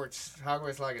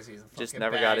 Hogwarts Legacy is a fucking Just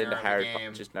never got banger into of a Harry.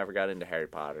 game. Just never got into Harry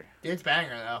Potter. Dude, it's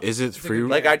banger though. Is it It's a free? good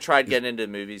Like game. I tried getting into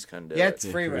movies, couldn't do Yeah, it. it's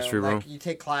free roam. it's free Like roam. you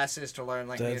take classes to learn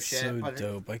like new That's shit. so but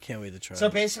dope. I can't wait to try So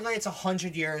it. basically, it's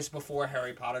 100 years before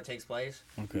Harry Potter takes place,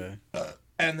 Okay.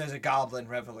 and there's a Goblin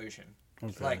Revolution.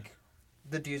 Okay. Like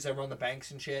the dudes that run the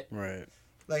banks and shit. Right.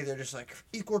 Like they're just like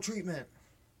equal treatment.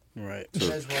 Right.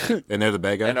 There's one. And they're the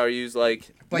bad guy? And are you like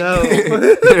Like,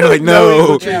 They're like, No no.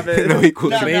 equal treatment. No equal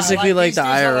No, treatment. Basically like these the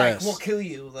dudes are like, IRS. we'll kill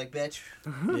you, like bitch.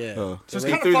 Yeah. Oh. So it's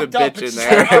He kind threw of the fucked up. bitch It's in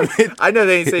just there. like, I know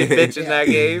they ain't say bitch in yeah. that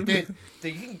game.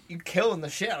 Dude, you killing the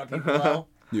shit out of people though.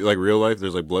 You, like real life,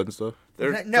 there's like blood and stuff.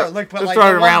 They're No, like, but they're like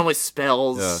throwing the around one- with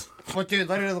spells. Yeah. But dude,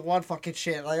 literally the one fucking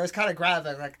shit. Like it was kind of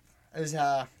graphic. Like it was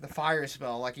the fire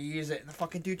spell. Like you use it, and the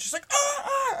fucking dude just like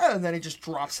and then he just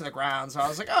drops to the ground. So I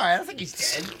was like, all right, I think he's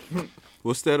dead.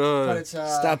 What's that? But it's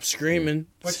Stop screaming.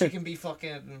 But you can be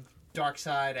fucking dark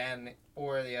side and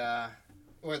or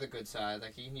the good side.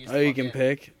 Like you can use. Oh, the you can fucking-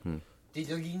 pick? You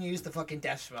can use the fucking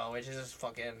death spell, which is just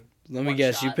fucking. Let me one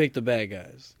guess, you shot. picked the bad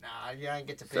guys. Nah, you don't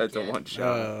get to pick That's a yet. one shot.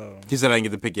 Oh. He said I didn't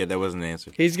get the pick yet. That wasn't the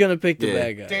answer. He's gonna pick the Yeah.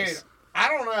 bad guys. Dude, I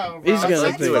don't know. Bro. He's gonna It's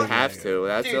pick not the You would bad fucking- have to.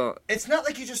 That's Dude, all. it's not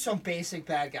like you're just some basic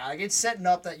bad guy. Like it's setting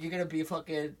up that you're gonna be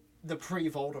fucking the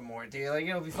pre-Voldemort, dude. Like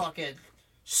you're gonna be fucking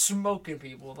smoking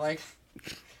people. Like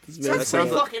That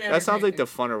sounds, like, fucking that sounds like the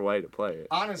entertaining. funner way to play it.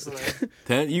 honestly.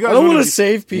 You I guys don't want want to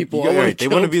save people. I Yeah, wanna right. They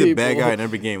kill want to be the bad people. guy in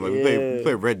every game. Like we Yeah.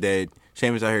 play Red Dead.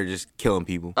 Seamus out here just killing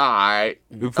people. All right.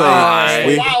 We play. Alright.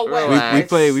 we, Wow, we,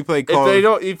 relax. we play Call.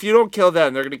 If you don't kill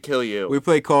them, they're gonna kill you. We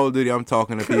play Call of Duty. I'm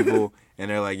talking to people,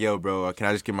 and they're like, "Yo, bro, can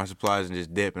I just get my supplies and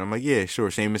just dip?" And I'm like, "Yeah, sure."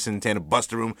 Seamus and Tana bust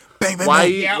the room. Bang, bang, Why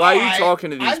bang. you- why are you alright.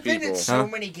 talking to these I've been in people? so Huh?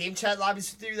 many game chat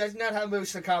lobbies with you. That's not how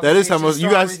most of the That is how conversations most you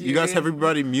start guys. with You guys dude. have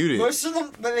everybody muted. Most of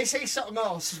them, but they say something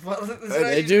else. But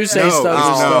They do say no, stuff.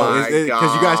 Oh my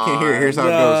because you guys can't hear it. Here's how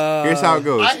it goes. Here's how it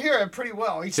goes. I hear it pretty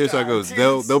well. Each Here's how it time. goes.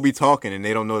 Dude, They'll be talking and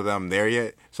they don't know that I'm there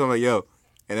yet. So I'm like, "Yo,"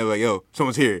 and they're like, "Yo,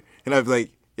 someone's here," and I'd be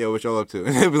like, "Yo, what y'all up to?"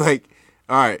 And they'll be like,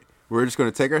 "All right, we're just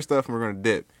gonna take our stuff and we're gonna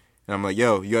dip." And I'm like,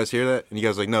 "Yo, you guys hear that?" And you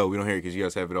guys are like, "No, we don't hear it because you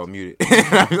guys have it all muted."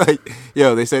 And I'm like,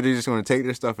 "Yo, they said they're just gonna take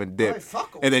their stuff and dip." Alright, fuck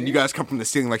 'em, And then you dude. guys come from the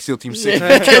ceiling like SEAL Team 6.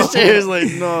 She was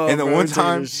like, no. And the bro, one take your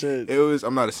time, shit. it was,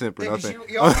 I'm not a simp or Yeah, 'cause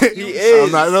nothing. you is.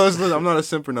 I'm not, no, listen, I'm not a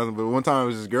simp or nothing, but one time it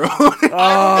was this girl.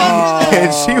 Oh.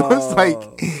 And she was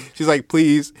like, she's like,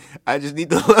 "Please, I just need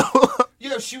to level up." You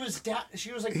know, she was down.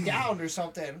 She was like down or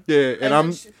something. Yeah, and then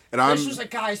I'm, she, and then I'm, she was like,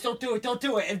 "Guys, don't do it, don't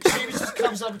do it." And James just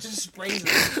comes up and just sprays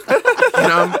it.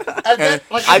 and I'm, And then,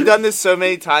 like, I've done this so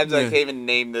many times I Yeah. can't even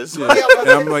name this. Yeah, but and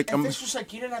I'm then- like, and I'm, this was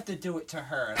like, you didn't have to do it to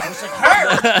her. And I was like,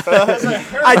 her. I was like,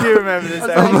 her. I do remember this.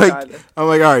 I'm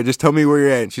like, all right, just tell me where you're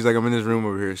at. And she's like, "I'm in this room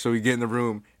over here." So we get in the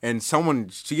room, and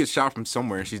she gets shot from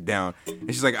somewhere, and she's down. And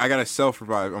she's like, "I gotta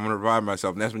self-revive. I'm gonna revive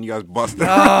myself." And that's when you guys bust her.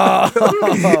 Yeah,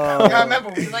 I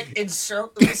remember we like encircled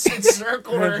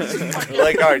her.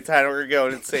 Like, all right, Tyler, we're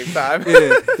going at the same time.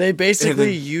 Yeah. They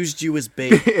basically used you as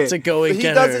bait to go and He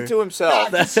get does her. it to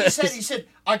himself. He said,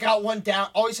 I got one down.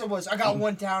 All he said was, I got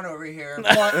one down over here.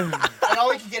 But, and all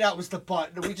we could get out was the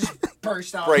butt. And we just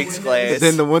burst out. Breaks the glass. window.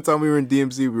 Then the one time we were in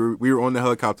DMZ, we were on the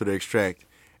helicopter to extract,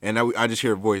 and I just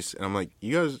hear a voice, and I'm like,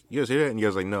 you guys hear that?" And you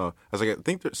guys like, "No." I was like, "I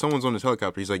think someone's on this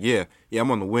helicopter." He's like, "Yeah, I'm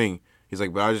on the wing." He's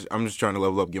like, "But I'm just trying to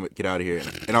level up, get out of here."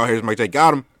 And all I hear is Mike say,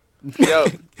 "Got him." Yo,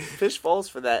 Fish falls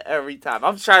for that every time.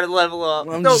 I'm trying to level up.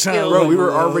 I'm Don't just trying to kill Bro, him. we were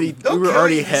Level up. already They'll kill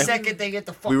you the half. second they get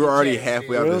the fucking We were already chance, halfway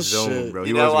dude. out Real the zone, shit. bro. He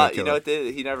You know wasn't what? gonna You kill know us.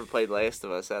 what? He never played Last of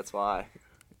Us. That's why.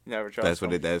 Never trust That's them.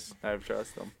 what it does. Never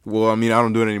trust them. Well, I mean, I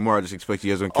don't do it anymore. I just expect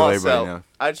you guys to kill everybody now.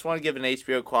 I just want to give an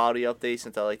HBO quality update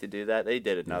since I like to do that. They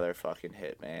did another fucking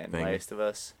hit, man. Thank you. Last of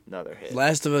Us, another hit.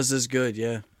 Last of Us is good,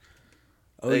 yeah.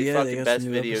 Oh They yeah, fucking they got best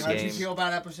some new video episodes. How'd you games. feel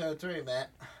about episode 3, Matt?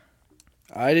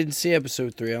 I didn't see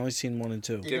episode 3. I only seen 1 and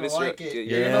 2. You're Give gonna us your- like it. you're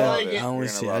You're Yeah, gonna love like it. it. I only You're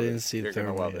see. gonna I love didn't it. see the You're third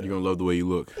gonna one love yet. You're gonna love the way you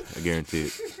look. I guarantee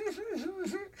it.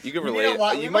 You can We need relate. a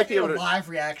li- You we might be able do a to. live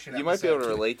reaction. You might be able to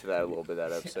episode. relate to that a little bit.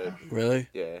 That episode. Really?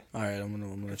 Yeah. All right, I'm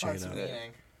gonna check Find it some out.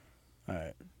 meaning. All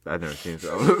right. I've never seen it.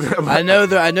 So I know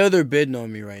they're bidding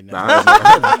on me right now.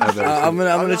 I'm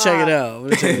gonna check it out. I'm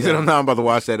gonna check He it said out. I'm not about to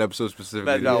watch that episode specifically.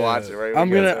 Better not watch it, right?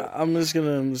 I'm We just got gonna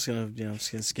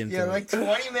skin Yeah, through like it.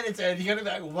 20 minutes in, you're gonna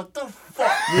be like, what the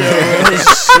fuck?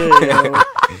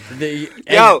 Shit, yo.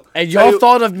 Yo, and tell y'all you-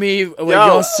 thought of me when Yo,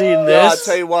 y'all seen I'll this.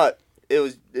 tell you what.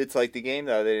 It's like the game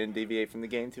though. They didn't deviate from the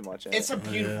game too much. It's a yeah.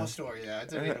 beautiful story, though.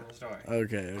 It's a beautiful story.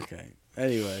 Okay.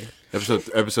 Anyway,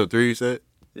 Episode 3, you said?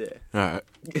 Yeah. All right.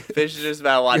 Fish is just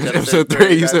about to watch Episode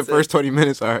 3, you said that's it. first 20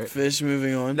 minutes. All right. Fish.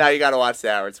 Moving on. Now you gotta watch the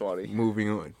hour 20. Moving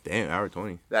on. Damn, hour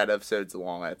 20. That episode's a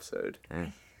long episode.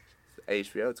 Damn.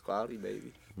 HBO, it's cloudy,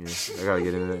 baby. Yeah, I gotta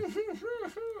get into that.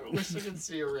 I wish I could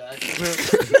see a reaction.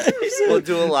 We'll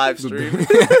do a live stream.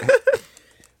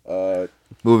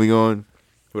 Moving on.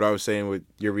 What I was saying with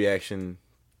your reaction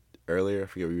earlier, I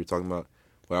forget what you were talking about.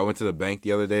 When I went to the bank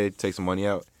the other day to take some money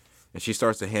out, and she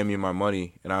starts to hand me my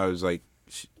money, and I was like,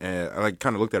 I like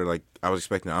kind of looked at her like I was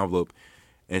expecting an envelope,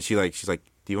 and she's like,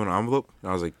 "Do you want an envelope?" And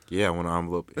I was like, "Yeah, I want an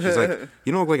envelope." And she's like,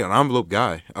 "You don't look like an envelope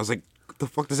guy." I was like, "What the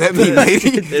fuck does that mean,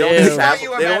 lady?" They don't Damn. just How have.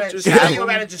 you They about don't to just have. you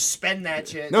about to just spend that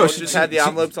shit? No, They just had the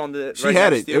envelopes on the. She right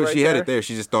had next it. to you right She had there? it there.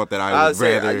 She just thought that I I was would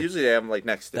saying, rather. usually they have them like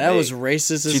next to That me. was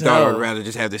racist as She thought I hell. would rather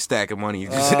just have this stack of money.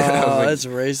 Oh, I was like, that's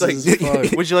racist Like, as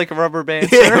fuck. would you like a rubber band,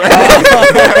 sir?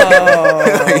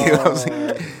 I was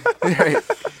like,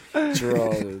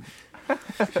 Drawing.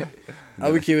 I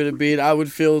would keep it a beat. I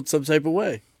would feel some type of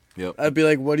way. Yep. I'd be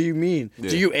like, "What do you mean? Yeah.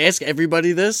 Do you ask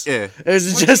everybody this? Yeah. Is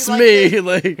it Would you just like me? it?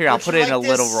 Like, Here, I'll Would put you it in a like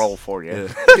little this? roll for you.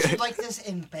 Yeah. Would you like this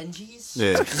in Benji's?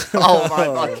 Yeah. Oh my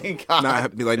fucking god! Nah,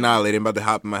 be like, nah, lady, I'm about to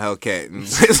hop in my Hellcat. And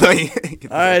it's like,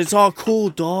 all right, it's all cool,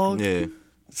 dog. yeah.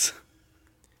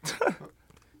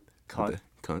 Cunt.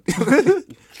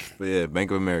 Cunt. But yeah,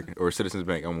 Bank of America or Citizens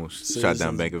Bank almost shot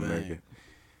down Citizens Bank of Bank. America.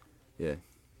 Yeah.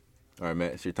 All right,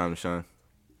 Matt, it's your time to shine.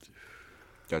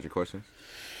 Got your questions?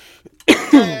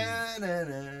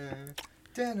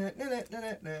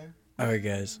 All right,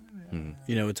 guys.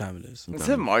 You know what time it is. Is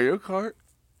it Mario Kart?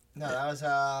 No, that was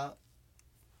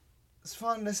it's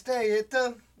fun to stay at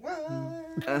the.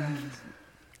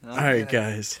 All right,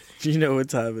 guys. You know what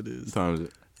time it is. What time is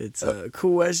it? It's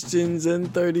questions in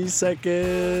 30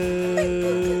 seconds.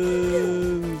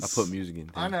 I put music in.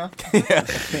 I know. Put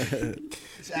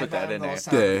that in there.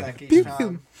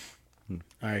 Yeah.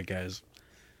 All right, guys.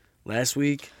 Last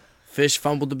week, Fish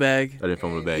fumbled the bag. I didn't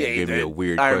fumble the bag. Yeah, He he gave me did. a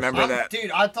weird I question. remember that.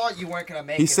 Dude, I thought you weren't gonna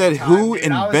make He it. said, in time, "Who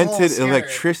dude. I was a little invented scared.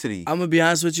 electricity?" I'm gonna be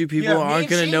honest with you, people Yeah, me aren't and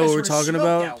gonna know Seamus what we're were talking smoked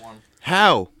about. that one.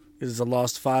 How? It's a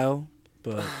lost file,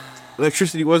 but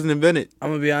Electricity wasn't invented. I'm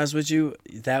gonna be honest with you.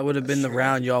 That would have been the true.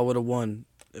 round y'all would have won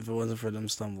if it wasn't for them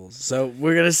stumbles. So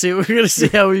we're gonna see. We're gonna see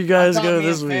how you guys I thought go me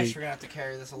this and Fish week. were gonna have to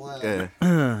carry this alone. Yeah. All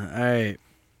right.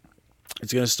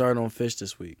 It's gonna start on Fish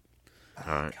this week.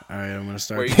 All right. All right, I'm gonna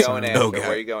start. Where you this going on- after? Oh, God.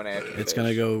 Where you going after? It's Fish?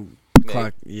 gonna go Me.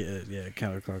 clock. Yeah,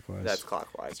 counterclockwise. That's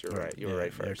clockwise. You're right. You were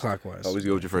right first. Yeah, clockwise. Always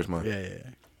go with your first month. Yeah.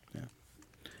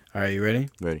 All right, you ready?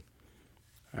 Ready?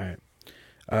 All right.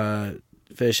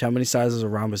 Fish, how many sizes does a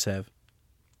rhombus have?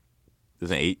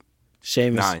 There's an 8.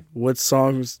 Seamus, 9. what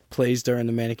songs plays during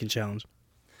the mannequin challenge?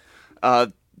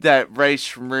 That Ray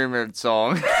Schremer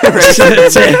song.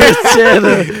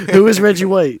 Tanner, who is Reggie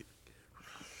White?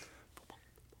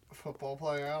 Football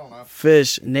player, I don't know.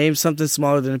 Fish, name something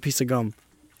smaller than a piece of gum.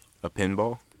 A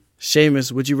pinball.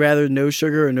 Seamus, would you rather no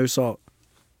sugar or no salt?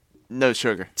 No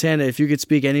sugar. Tana, if you could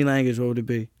speak any language, what would it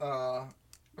be?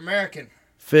 American.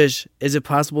 Fish, is it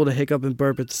possible to hiccup and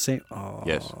burp at the same? Oh,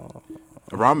 Yes.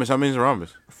 A rhombus. How many is a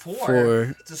rhombus?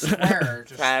 Four. It's a square,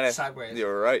 just Kinda. sideways. You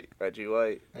were right. Reggie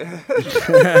White. I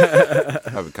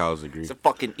have a college degree. It's a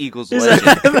fucking Eagles He's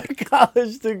legend. a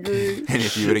college degree. And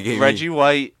if you would have gave Reggie me...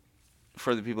 White,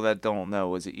 for the people that don't know,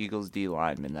 was an Eagles D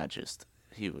lineman that just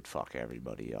he would fuck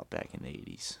everybody up back in the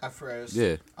 80s. I froze.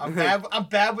 Yeah. I'm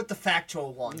bad with the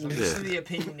factual ones. I'm just Yeah. the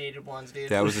opinionated ones, dude.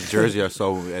 That was the jersey I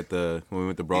saw at when we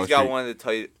went to Broad He's Street. got one of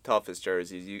the toughest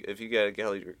jerseys. If you get a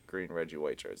Kelly Green Reggie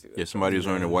White jersey, Yeah, somebody was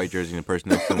wearing a white jersey and the person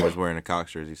next to him was wearing a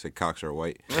Cox jersey. He said Cox are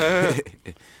white. All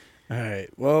right.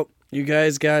 Well, you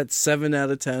guys got 7 out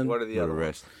of 10. What are the For other the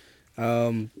ones?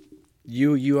 rest.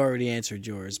 You already answered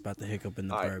yours about the hiccup in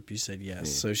the All right. burp. You said yes.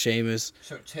 So Seamus.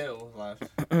 So 2 left.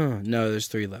 No, there's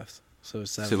 3 left. So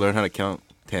So 7. learn how to count,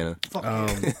 Tana.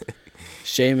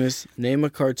 Seamus, name a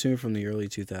cartoon from the early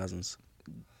 2000s.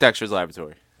 Dexter's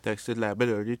Laboratory. Dexter's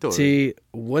Laboratory. T,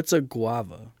 what's a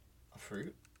guava? A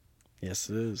fruit? Yes,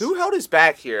 it is. Who held us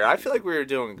back here? I feel like we were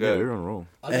doing Yeah, good. they're on a roll.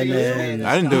 I think And it was then- me.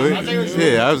 I didn't do it. I think was Yeah,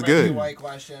 me. I was good. White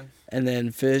question. And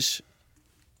then Fish,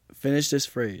 finish this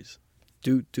phrase.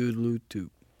 Doot doot loot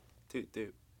doot. Dude.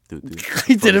 Dude.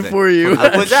 He did it for you.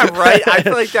 Was that right? I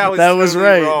feel like that was That was totally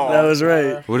right. wrong. That was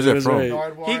right. What is That that was from? right.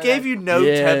 Nardwuar, He gave you no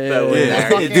Yeah, tempo yeah, in Yeah,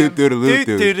 there. dude,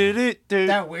 dude, dude, dude.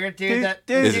 That weird dude. That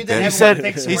Dude, dude Is it that that? He everyone said,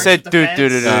 thinks he works said, at the fence.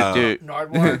 dude.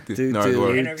 Nardwuar. Dude, Nardwuar.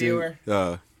 dude,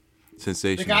 Interviewer.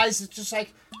 Sensation. The guy's just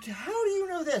like, how do you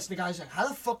know this? The guy's like, how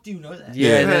the fuck do you know that?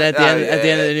 Yeah, and then at the end, Yeah. at the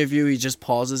end of the interview, he just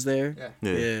pauses there.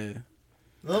 Yeah. Yeah.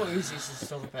 Lil Uzi's is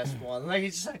still the best one. Like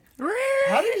he's just like,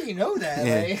 how did he know that?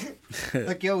 Yeah.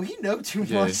 Like yo, he know too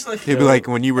Yeah. much. Like He'd be like,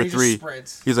 when you were he just 3,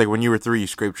 sprints. he's like, when you were 3, you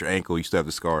scraped your ankle, you still have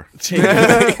the scar.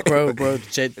 bro,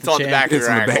 It's on the back of It's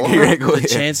your on the back ankle. of your ankle. The yeah.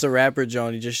 Chance the Rapper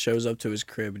John, he just shows up to his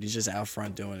crib and he's just out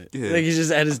front doing it. Yeah. Like he's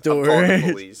just at his door. Call the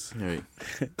police. Right.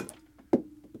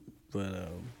 But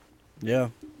yeah.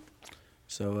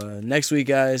 So next week,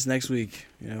 guys. Next week,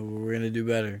 we're gonna do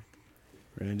better.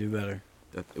 We're gonna do better.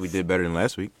 We did better than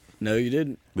last week. No, you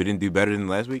didn't. We didn't do better than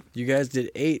last week. You guys did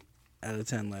 8 out of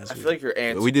 10 last I week. feel like your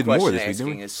answer We did more question this week, asking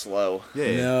didn't we? is slow.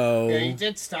 Yeah. No. Yeah, you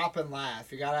did stop and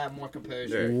laugh. You gotta have more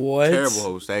composure. What? Terrible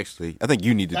host, actually. I think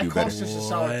you need to That do better. cost us a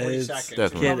solid 40 What? seconds.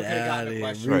 Definitely. We Get probably could've out gotten of a here.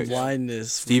 question. Right. Rewind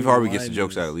this. Steve Harvey gets the Rewind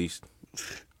jokes this. out at least.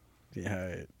 Yeah, all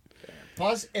right.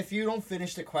 Plus, if you don't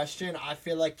finish the question, I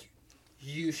feel like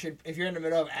you should. If you're in the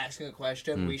middle of asking a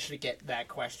question, we should get that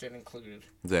question included.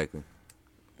 Exactly.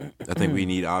 I think we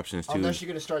need options too. Unless you're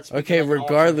gonna start. Speaking Okay, like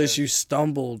regardless, alternative. you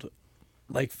stumbled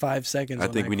like 5 seconds. I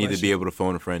on think that we need to question. be able to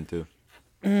phone a friend too.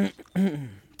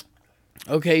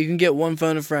 Okay, you can get one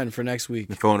phone a friend for next week.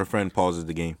 The phone a friend pauses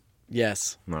the game.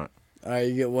 Yes. Not. All right,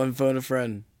 you get one phone a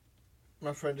friend.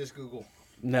 My friend is Google.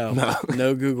 No,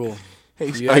 no Google. Hey,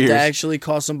 You have to Spears. actually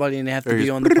call somebody and they have to be Spears.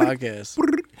 on the podcast.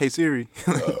 Hey Siri.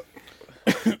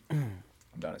 I'm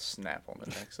gonna snap on the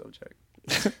next subject.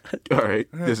 All right.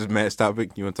 This is Matt's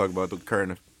topic. You want to talk about the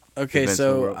current? Okay, Events in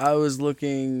the so world. I was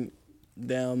looking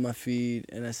down my feed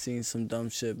and I seen some dumb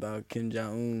shit about Kim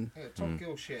Jong Un. Yeah, talk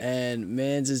your shit. And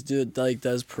man, this dude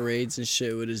does parades and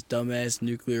shit with his dumbass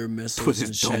nuclear missiles Puts and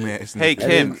his shit. dumb ass. Hey, in the-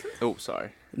 Kim. Oh,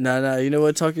 sorry. No, you know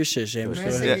what? Talk your shit, Seamus. Go Man,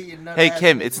 ahead. say you nut Hey, ass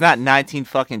Kim, nigga. it's not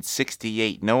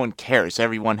 1968. No one cares.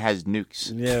 Everyone has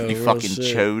nukes. Yeah, you real fucking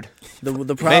shit. chode. The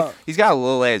Man, problem. he's got a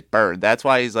little ass bird. That's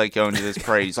why he's like going to this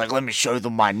parade. He's like, let me show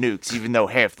them my nukes, even though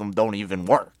half of them don't even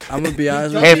work. I'm gonna be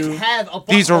honest with Doesn't you. have a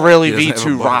These are butthole. really He doesn't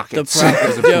have a V2 button. rockets.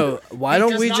 Yo, why He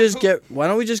don't does we not just poop. why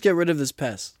don't we just get rid of this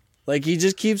pest? Like he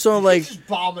just keeps on like. It's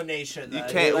abomination. You though.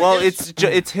 can't. Like, well, this-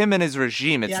 it's him and his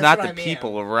regime. It's Yeah, not that's the what I mean.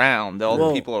 people around. All Well,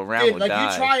 the people around dude, would like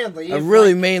die. you try and leave. I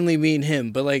really like, mainly mean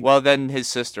him, but like. Well, then his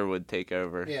sister would take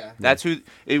over. Yeah. That's who.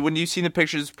 When you seen the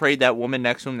pictures of the parade, that woman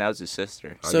next to him, that was his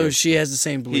sister. So she has the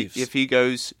same beliefs. If he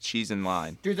goes, she's in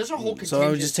line. dude, there's a whole. So I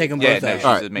would just take him Yeah, both no, out. she's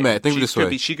All right, amazing. Matt, think of She this could way.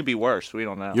 be- she could be worse. We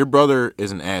don't know. Your brother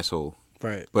is an asshole,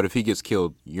 Right. but if he gets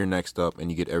killed, you're next up, and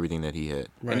you get everything that he had.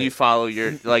 Right. And you follow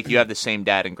your you have the same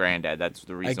dad and granddad. That's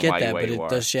the I reason get why that, you but way you are.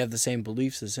 does she have the same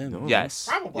beliefs as him? Yes.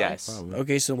 Probably. Yes.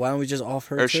 Okay, so why don't we just off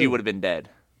her? Or she too? would have been dead.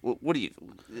 What do you?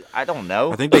 I don't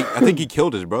know. I think he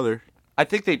killed his brother. I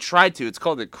think they tried to. It's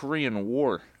called the Korean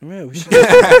War. Yeah, we should.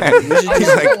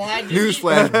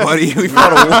 Newsflash, buddy. We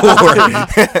fought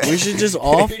a war. we should just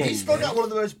off Dude, him. he's still got one of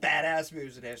the most badass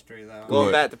moves in history, though. Well,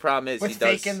 What? Matt, the problem is With he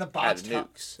does faking the have botched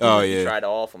nukes. Oh, You yeah. try to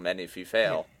off them, and if you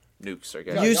fail, nukes are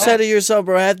good. You said it yourself,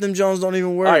 bro. Half them Jones don't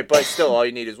even work. All right, but still, all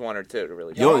you need is one or two to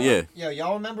really. Yo, yeah. Yo,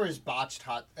 y'all remember his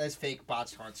fake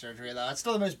botched heart surgery though? That's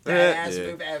still the most Yeah. badass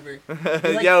Yeah. move ever.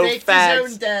 He, like, Yo, faked facts.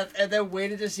 his own death and then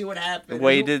waited to see what happened.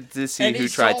 Waited to see And who he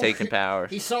tried saw taking power.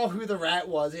 He saw who the rat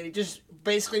was, and he just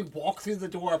basically walked through the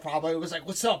door. Probably was like,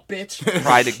 "What's up, bitch?"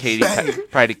 Pride of Katy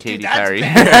Dude, that's Perry.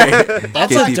 bad.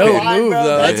 That's Katy a dope Perry. move, Bro,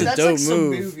 though. that's- That's a that's like dope some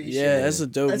move. movie Yeah, shit. that's a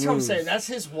dope That's move. what I'm saying. That's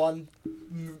his one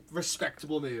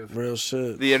respectable move. Real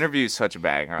shit. The interview is such a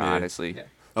banger, honestly. Yeah.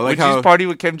 I like Would you how just party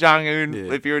with Kim Jong Un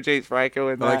Yeah. if you were James Franco?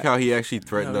 And I like how he actually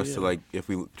threatened Hell us yeah. to, like, if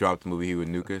we dropped the movie, he would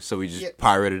nuke us. So we just Yeah.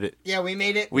 pirated it. Yeah, we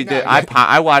made it. we no, did. yeah.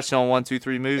 I watched it on 1, 2,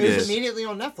 3 It movies. was immediately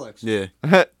on Netflix. Yeah.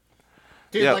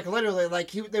 Dude, Yeah. like literally, like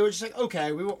they were just like,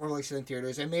 okay, we won't release it in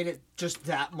theaters. They made it just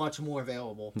that much more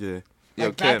available. Yeah. Yo,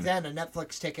 Like back Kim. then, a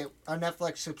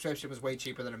Netflix subscription was way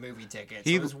cheaper than a movie ticket. So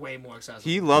He- it was way more accessible.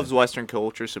 He loves Western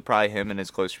culture, so probably him and his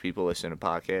close people listen to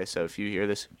podcasts. So if you hear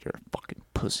this, you're a fucking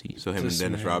pussy. So him and This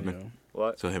Dennis man, Rodman. yo.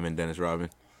 What? So him and Dennis Rodman.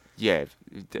 Yeah,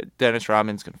 Dennis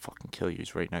Rodman's gonna fucking kill you.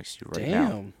 He's right next to you right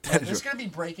now. Damn. This is gonna be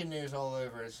breaking news all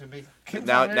over. It's gonna be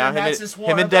Now that's this war.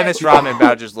 him and I'm Dennis like, Rodman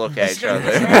about to just look at It's each gonna be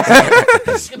other. translated.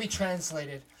 This is gonna be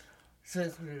translated. So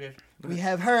that's what it is. We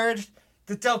have heard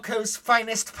the Delco's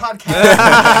finest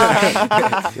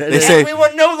podcast. They say We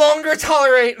will no longer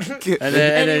tolerate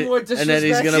And more then he's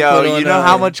disrespect. gonna Yo, put on you know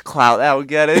how much clout that would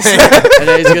get us? And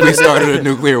then he's we gonna started a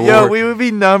nuclear war. Yo, we would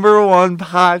be #1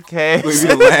 podcast. We'd be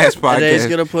the last And then he's podcast.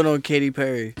 gonna put on Katy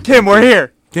Perry. Kim, we're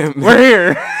here. We're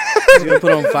here. He's gonna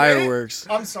put on fireworks.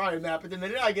 I'm sorry, Matt, but the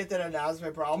minute I get that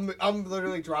announcement, bro, I'm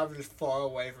literally driving as far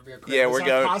away from your crib Yeah, as we're I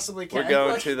going. possibly can. We're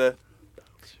going Like, to the.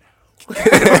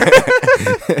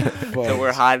 Fucked. So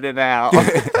we're hiding out.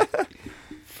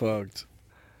 Fucked.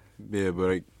 Yeah, but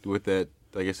like, with that,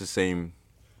 I guess the same.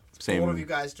 All of you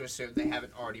guys to assume they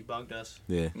haven't already bugged us.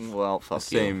 Yeah. Well,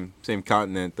 fuck you. Same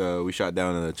continent. We shot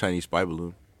down a Chinese spy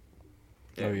balloon.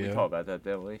 Yeah, Oh, we yeah. talked about that,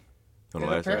 didn't we? On the And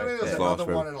last apparently ride. there's It's lost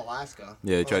another one forever. in Alaska.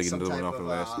 Yeah, they Or tried to get some another one type off in of,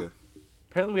 Alaska.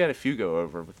 Apparently, we had a few go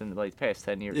over within like the past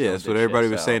 10 years. Yeah, Trump that's what did everybody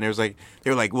shit, was so- saying. They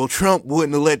were like, well, Trump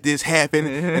wouldn't have let this happen.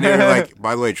 And they were like,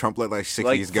 by the way, Trump let like 6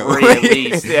 Like these go. 3 at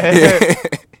least. Yeah.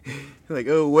 Like,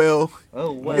 oh, well,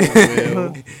 Oh well.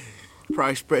 Well.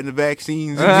 probably spreading the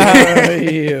vaccines.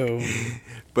 Ew.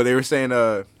 But they were saying,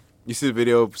 you see the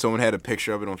video, someone had a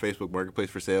picture of it on Facebook Marketplace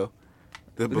for sale.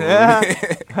 The balloon.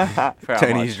 For how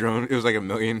Chinese much? drone. It was like $1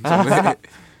 million. Something.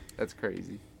 That's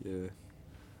crazy. Yeah.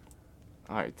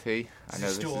 All right, T. I know Is this it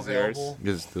is still yours. available?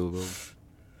 This is still available.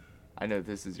 I know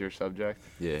this is your subject.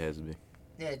 Yeah, it has to be.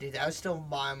 Yeah, dude, that was still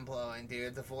mind blowing,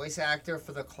 dude. The voice actor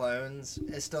for the clones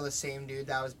is still the same dude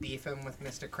that was beefing with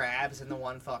Mr. Krabs in the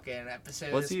one fucking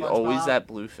episode. Was of he SpongeBob. always that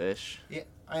blue fish? Yeah,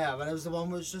 but it was the one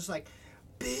where it's just like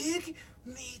big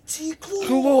meaty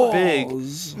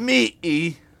claws. Big,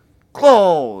 meaty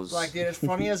clothes. Like, dude, as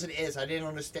funny as it is, I didn't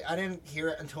understand. I didn't hear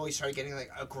it until he started getting like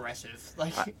aggressive.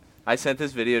 Like, I sent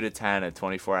this video to Tana.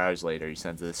 24 hours later, he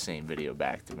sent the same video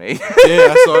back to me. Yeah,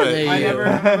 I saw There that. you I go. never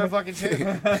remember fucking shit.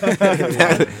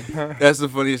 That's the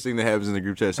funniest thing that happens in the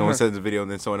group chat. Someone sends a video and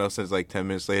then someone else sends like 10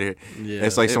 minutes later. Yeah.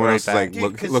 It's like It someone right else is back. like,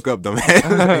 Dude, 'cause- look up,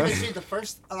 dumbass. Dude, the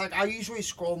first, like, I usually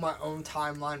scroll my own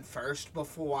timeline first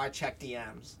before I check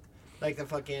DMs. Like the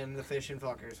fish and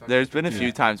fuckers. There's been a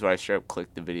few times where I straight up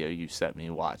clicked the video you sent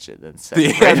me, watch it, then send Yeah,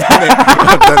 it right back.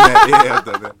 I've done that. Yeah, I've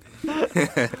done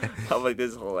that. I'm like, this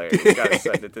is hilarious. Gotta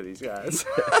send it to these guys.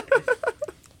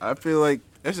 I feel like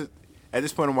that's just, at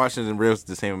this point I'm watching in reels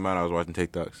the same amount I was watching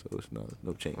TikTok, so it's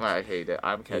no change. I hate it.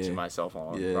 I'm catching Yeah. myself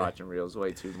on Yeah. watching reels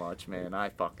way too much, man. I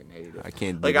fucking hate it. I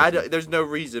can't do Like, this. there's no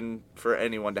reason for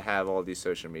anyone to have all these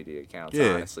social media accounts,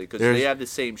 Yeah. honestly, because There's- they have the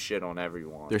same shit on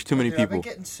everyone. There's too many Dude, I've people. been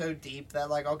getting so deep that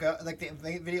like I'll go like the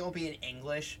video will be in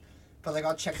English, but like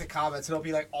I'll check the comments and it'll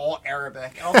be like all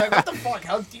Arabic. And I'm like, what the fuck?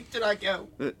 How deep did I go?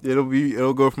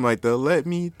 It'll go from like the "Let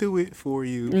me do it for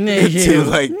you" Yeah. to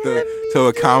like to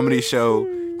a comedy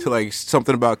show to like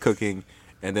something about cooking,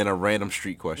 and then a random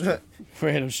street question.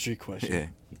 Random street question. Yeah.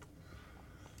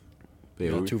 But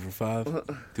yeah, Got we- 2 for 5.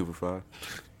 2 for 5.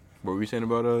 What were you saying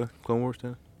about Clone Wars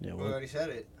then? Yeah, We well, already said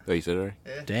it. Oh, you said it already?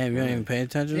 damn, you ain't even paying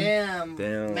attention? Damn.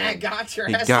 Damn. Matt got your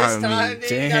He ass got this me. time. Dude.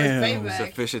 He got his Damn. It's a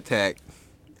payback. fish attack.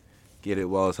 Get it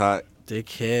while it's hot.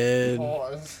 Dickhead.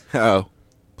 Pause. Oh,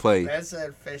 play. Matt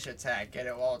said fish attack. Get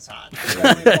it while it's hot.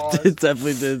 Definitely pause. It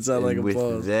definitely did sound like And a with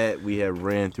pause. that, we have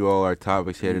ran through all our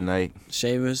topics here tonight.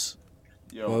 Seamus,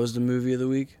 Yo, what was the movie of the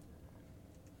week?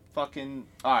 fucking...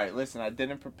 Alright, listen, I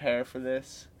didn't prepare for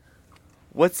this.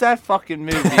 What's that fucking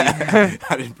movie? I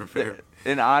didn't prepare.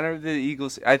 In honor of the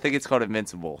Eagles, I think it's called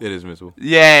Invincible. It is missable.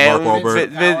 Yeah, Mark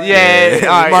Wahlberg. Yeah,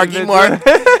 all right, Marky Mark.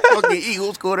 Invincible. Fucking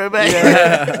Eagles quarterback.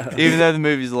 Yeah. Even though the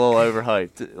movie's a little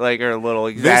overhyped, like, or a little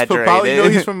Vince exaggerated. Papali, you know,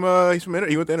 he's from he went to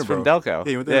He's Edinburgh. from Delco. Yeah,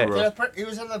 he went to Yeah. Edinburgh. He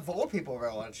was in the old people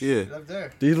village. Yeah. He lived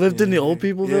there. You lived in the old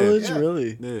people Yeah. village? Yeah.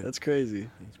 Really? Yeah. That's crazy.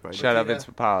 He's probably Shout out Yeah. Vince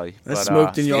Papali. That's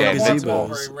smoked in your yeah, Mark gazebos.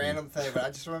 Wahlberg, random thing, but I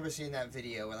just remember seeing that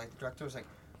video where like the director was like,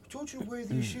 "I told you to wear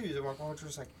these shoes," and Mark Wahlberg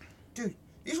was like, "Dude,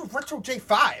 these were retro J5s.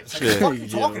 Like, what the fuck are you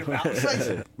talking about?" It's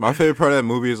like, My favorite part of that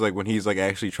movie is like when he's like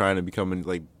actually trying to become and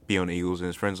like be on the Eagles, and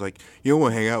his friends like, "You don't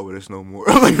want to hang out with us no more."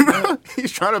 Like, bro,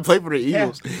 he's trying to play for the Yeah.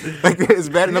 Eagles. Like, it's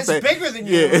bad enough It's that bigger than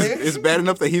you, Yeah, man. it's bad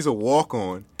enough that he's a walk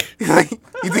on. Like,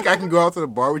 you think I can go out to the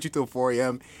bar with you till 4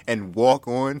 a.m. and walk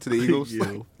on to the Eagles?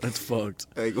 Yo, that's fucked.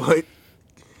 Like what?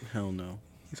 Hell no.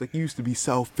 He's like, you used to be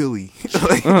South Philly.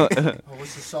 Like, oh,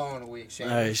 what's the song of the week, Shane?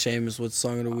 All right, Seamus, what's the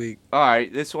song of the week? All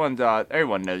right, this one,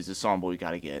 everyone knows this song, but we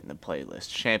got to get it in the playlist.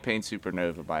 Champagne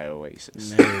Supernova by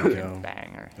Oasis. There we go.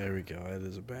 Banger. There we go. That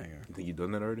is a banger. you think you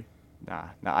done that already? Nah,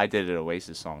 I did an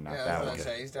Oasis song, not Yeah, that I was one. gonna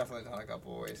say he's definitely done a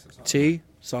couple Oasis songs. T,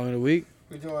 song of the week.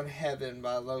 We're doing Heaven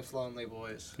by Los Lonely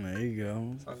Boys. There you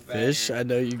go. Sounds Fish, banger. I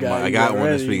know you I got. got you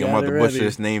one this ready, week. you I'm got about to it butcher ready.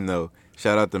 this name though.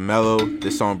 Shout out to Mello.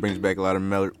 This song brings back a lot of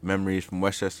memories from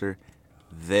Westchester.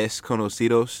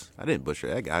 Desconocidos. I didn't butcher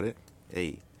it. I got it.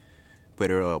 Hey,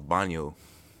 Pero baño.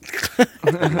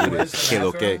 Que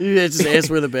lo que. You just asked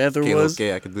where the bathroom Que lo was.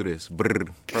 que. I can do this. Brr.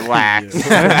 Relax. But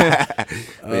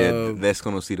yeah,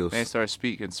 Desconocidos. Man, start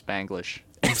speaking Spanglish.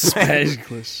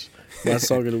 Spanglish. My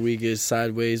song of the week is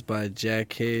 "Sideways" by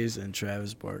Jack Hayes and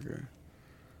Travis Barker.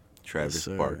 Travis Yes,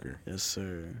 sir. Barker. Yes,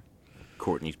 sir.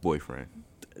 Courtney's boyfriend.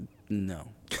 No.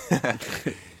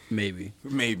 Maybe.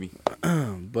 Maybe.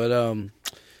 But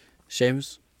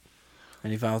Seamus,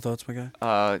 any final thoughts, my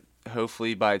guy?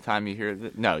 Hopefully by the time you hear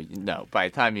by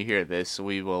the time you hear this,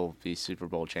 we will be Super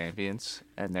Bowl champions,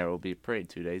 and there will be a parade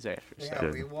 2 days after. Yeah,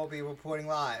 So. we will be reporting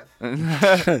live.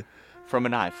 From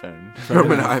an iPhone.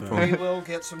 From an iPhone. We will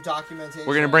get some documentation.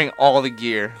 We're gonna bring all the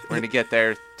gear. We're gonna get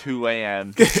there 2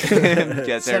 a.m. Get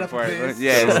Set there up for a booth.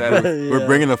 We're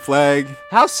bringing a flag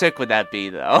How sick would that be,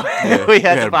 though? Yeah, we had we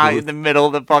had to a buy booth in the middle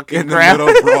of the fucking in the crowd.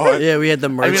 middle broad. Yeah, we had the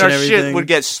merch I mean, our and everything. shit would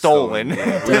get stolen. We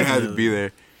didn't have to be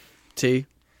there. T.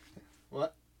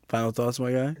 What? Final thoughts,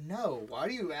 my guy? No, why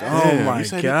do you ask? Oh Yeah, my you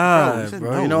said god, no, you said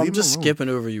bro! no, You know I'm leave just him alone. skipping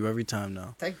over you every time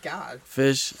now. Thank God.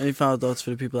 Fish, any final thoughts for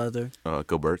the people out there?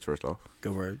 Go Birds, first off.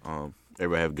 Go word.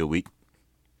 Everybody have a good week.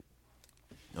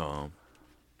 Yeah.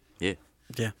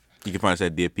 Yeah. You can find us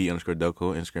at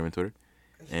DFP_Delco, Instagram and Twitter.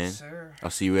 And Yes, sir. I'll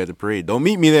see you at the parade. Don't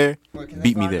meet me there. Where can they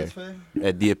Beat me find there. us, man?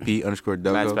 At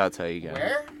DFP_Delco. Matt's about to tell you guys.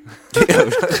 Where?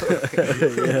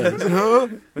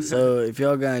 So if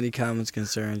y'all got any comments,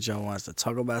 concerns, y'all want us to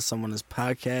talk about some on this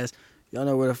podcast, y'all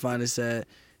know where to find us at.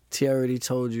 T already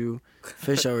told you.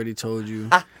 Fish already told you.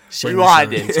 Seamus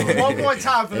Rewind already it. told you. One more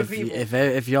time for the If, people.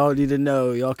 if y'all need to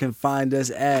know, y'all can find us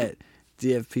at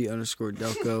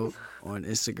DFP_Delco on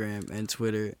Instagram and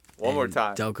Twitter. One more and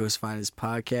time. Delco's Finest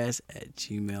Podcast at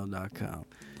gmail.com.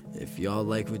 If y'all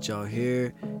like what y'all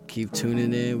hear, keep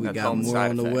tuning in. We Now got tell them more side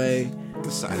on the effects. way.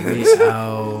 The side We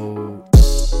out.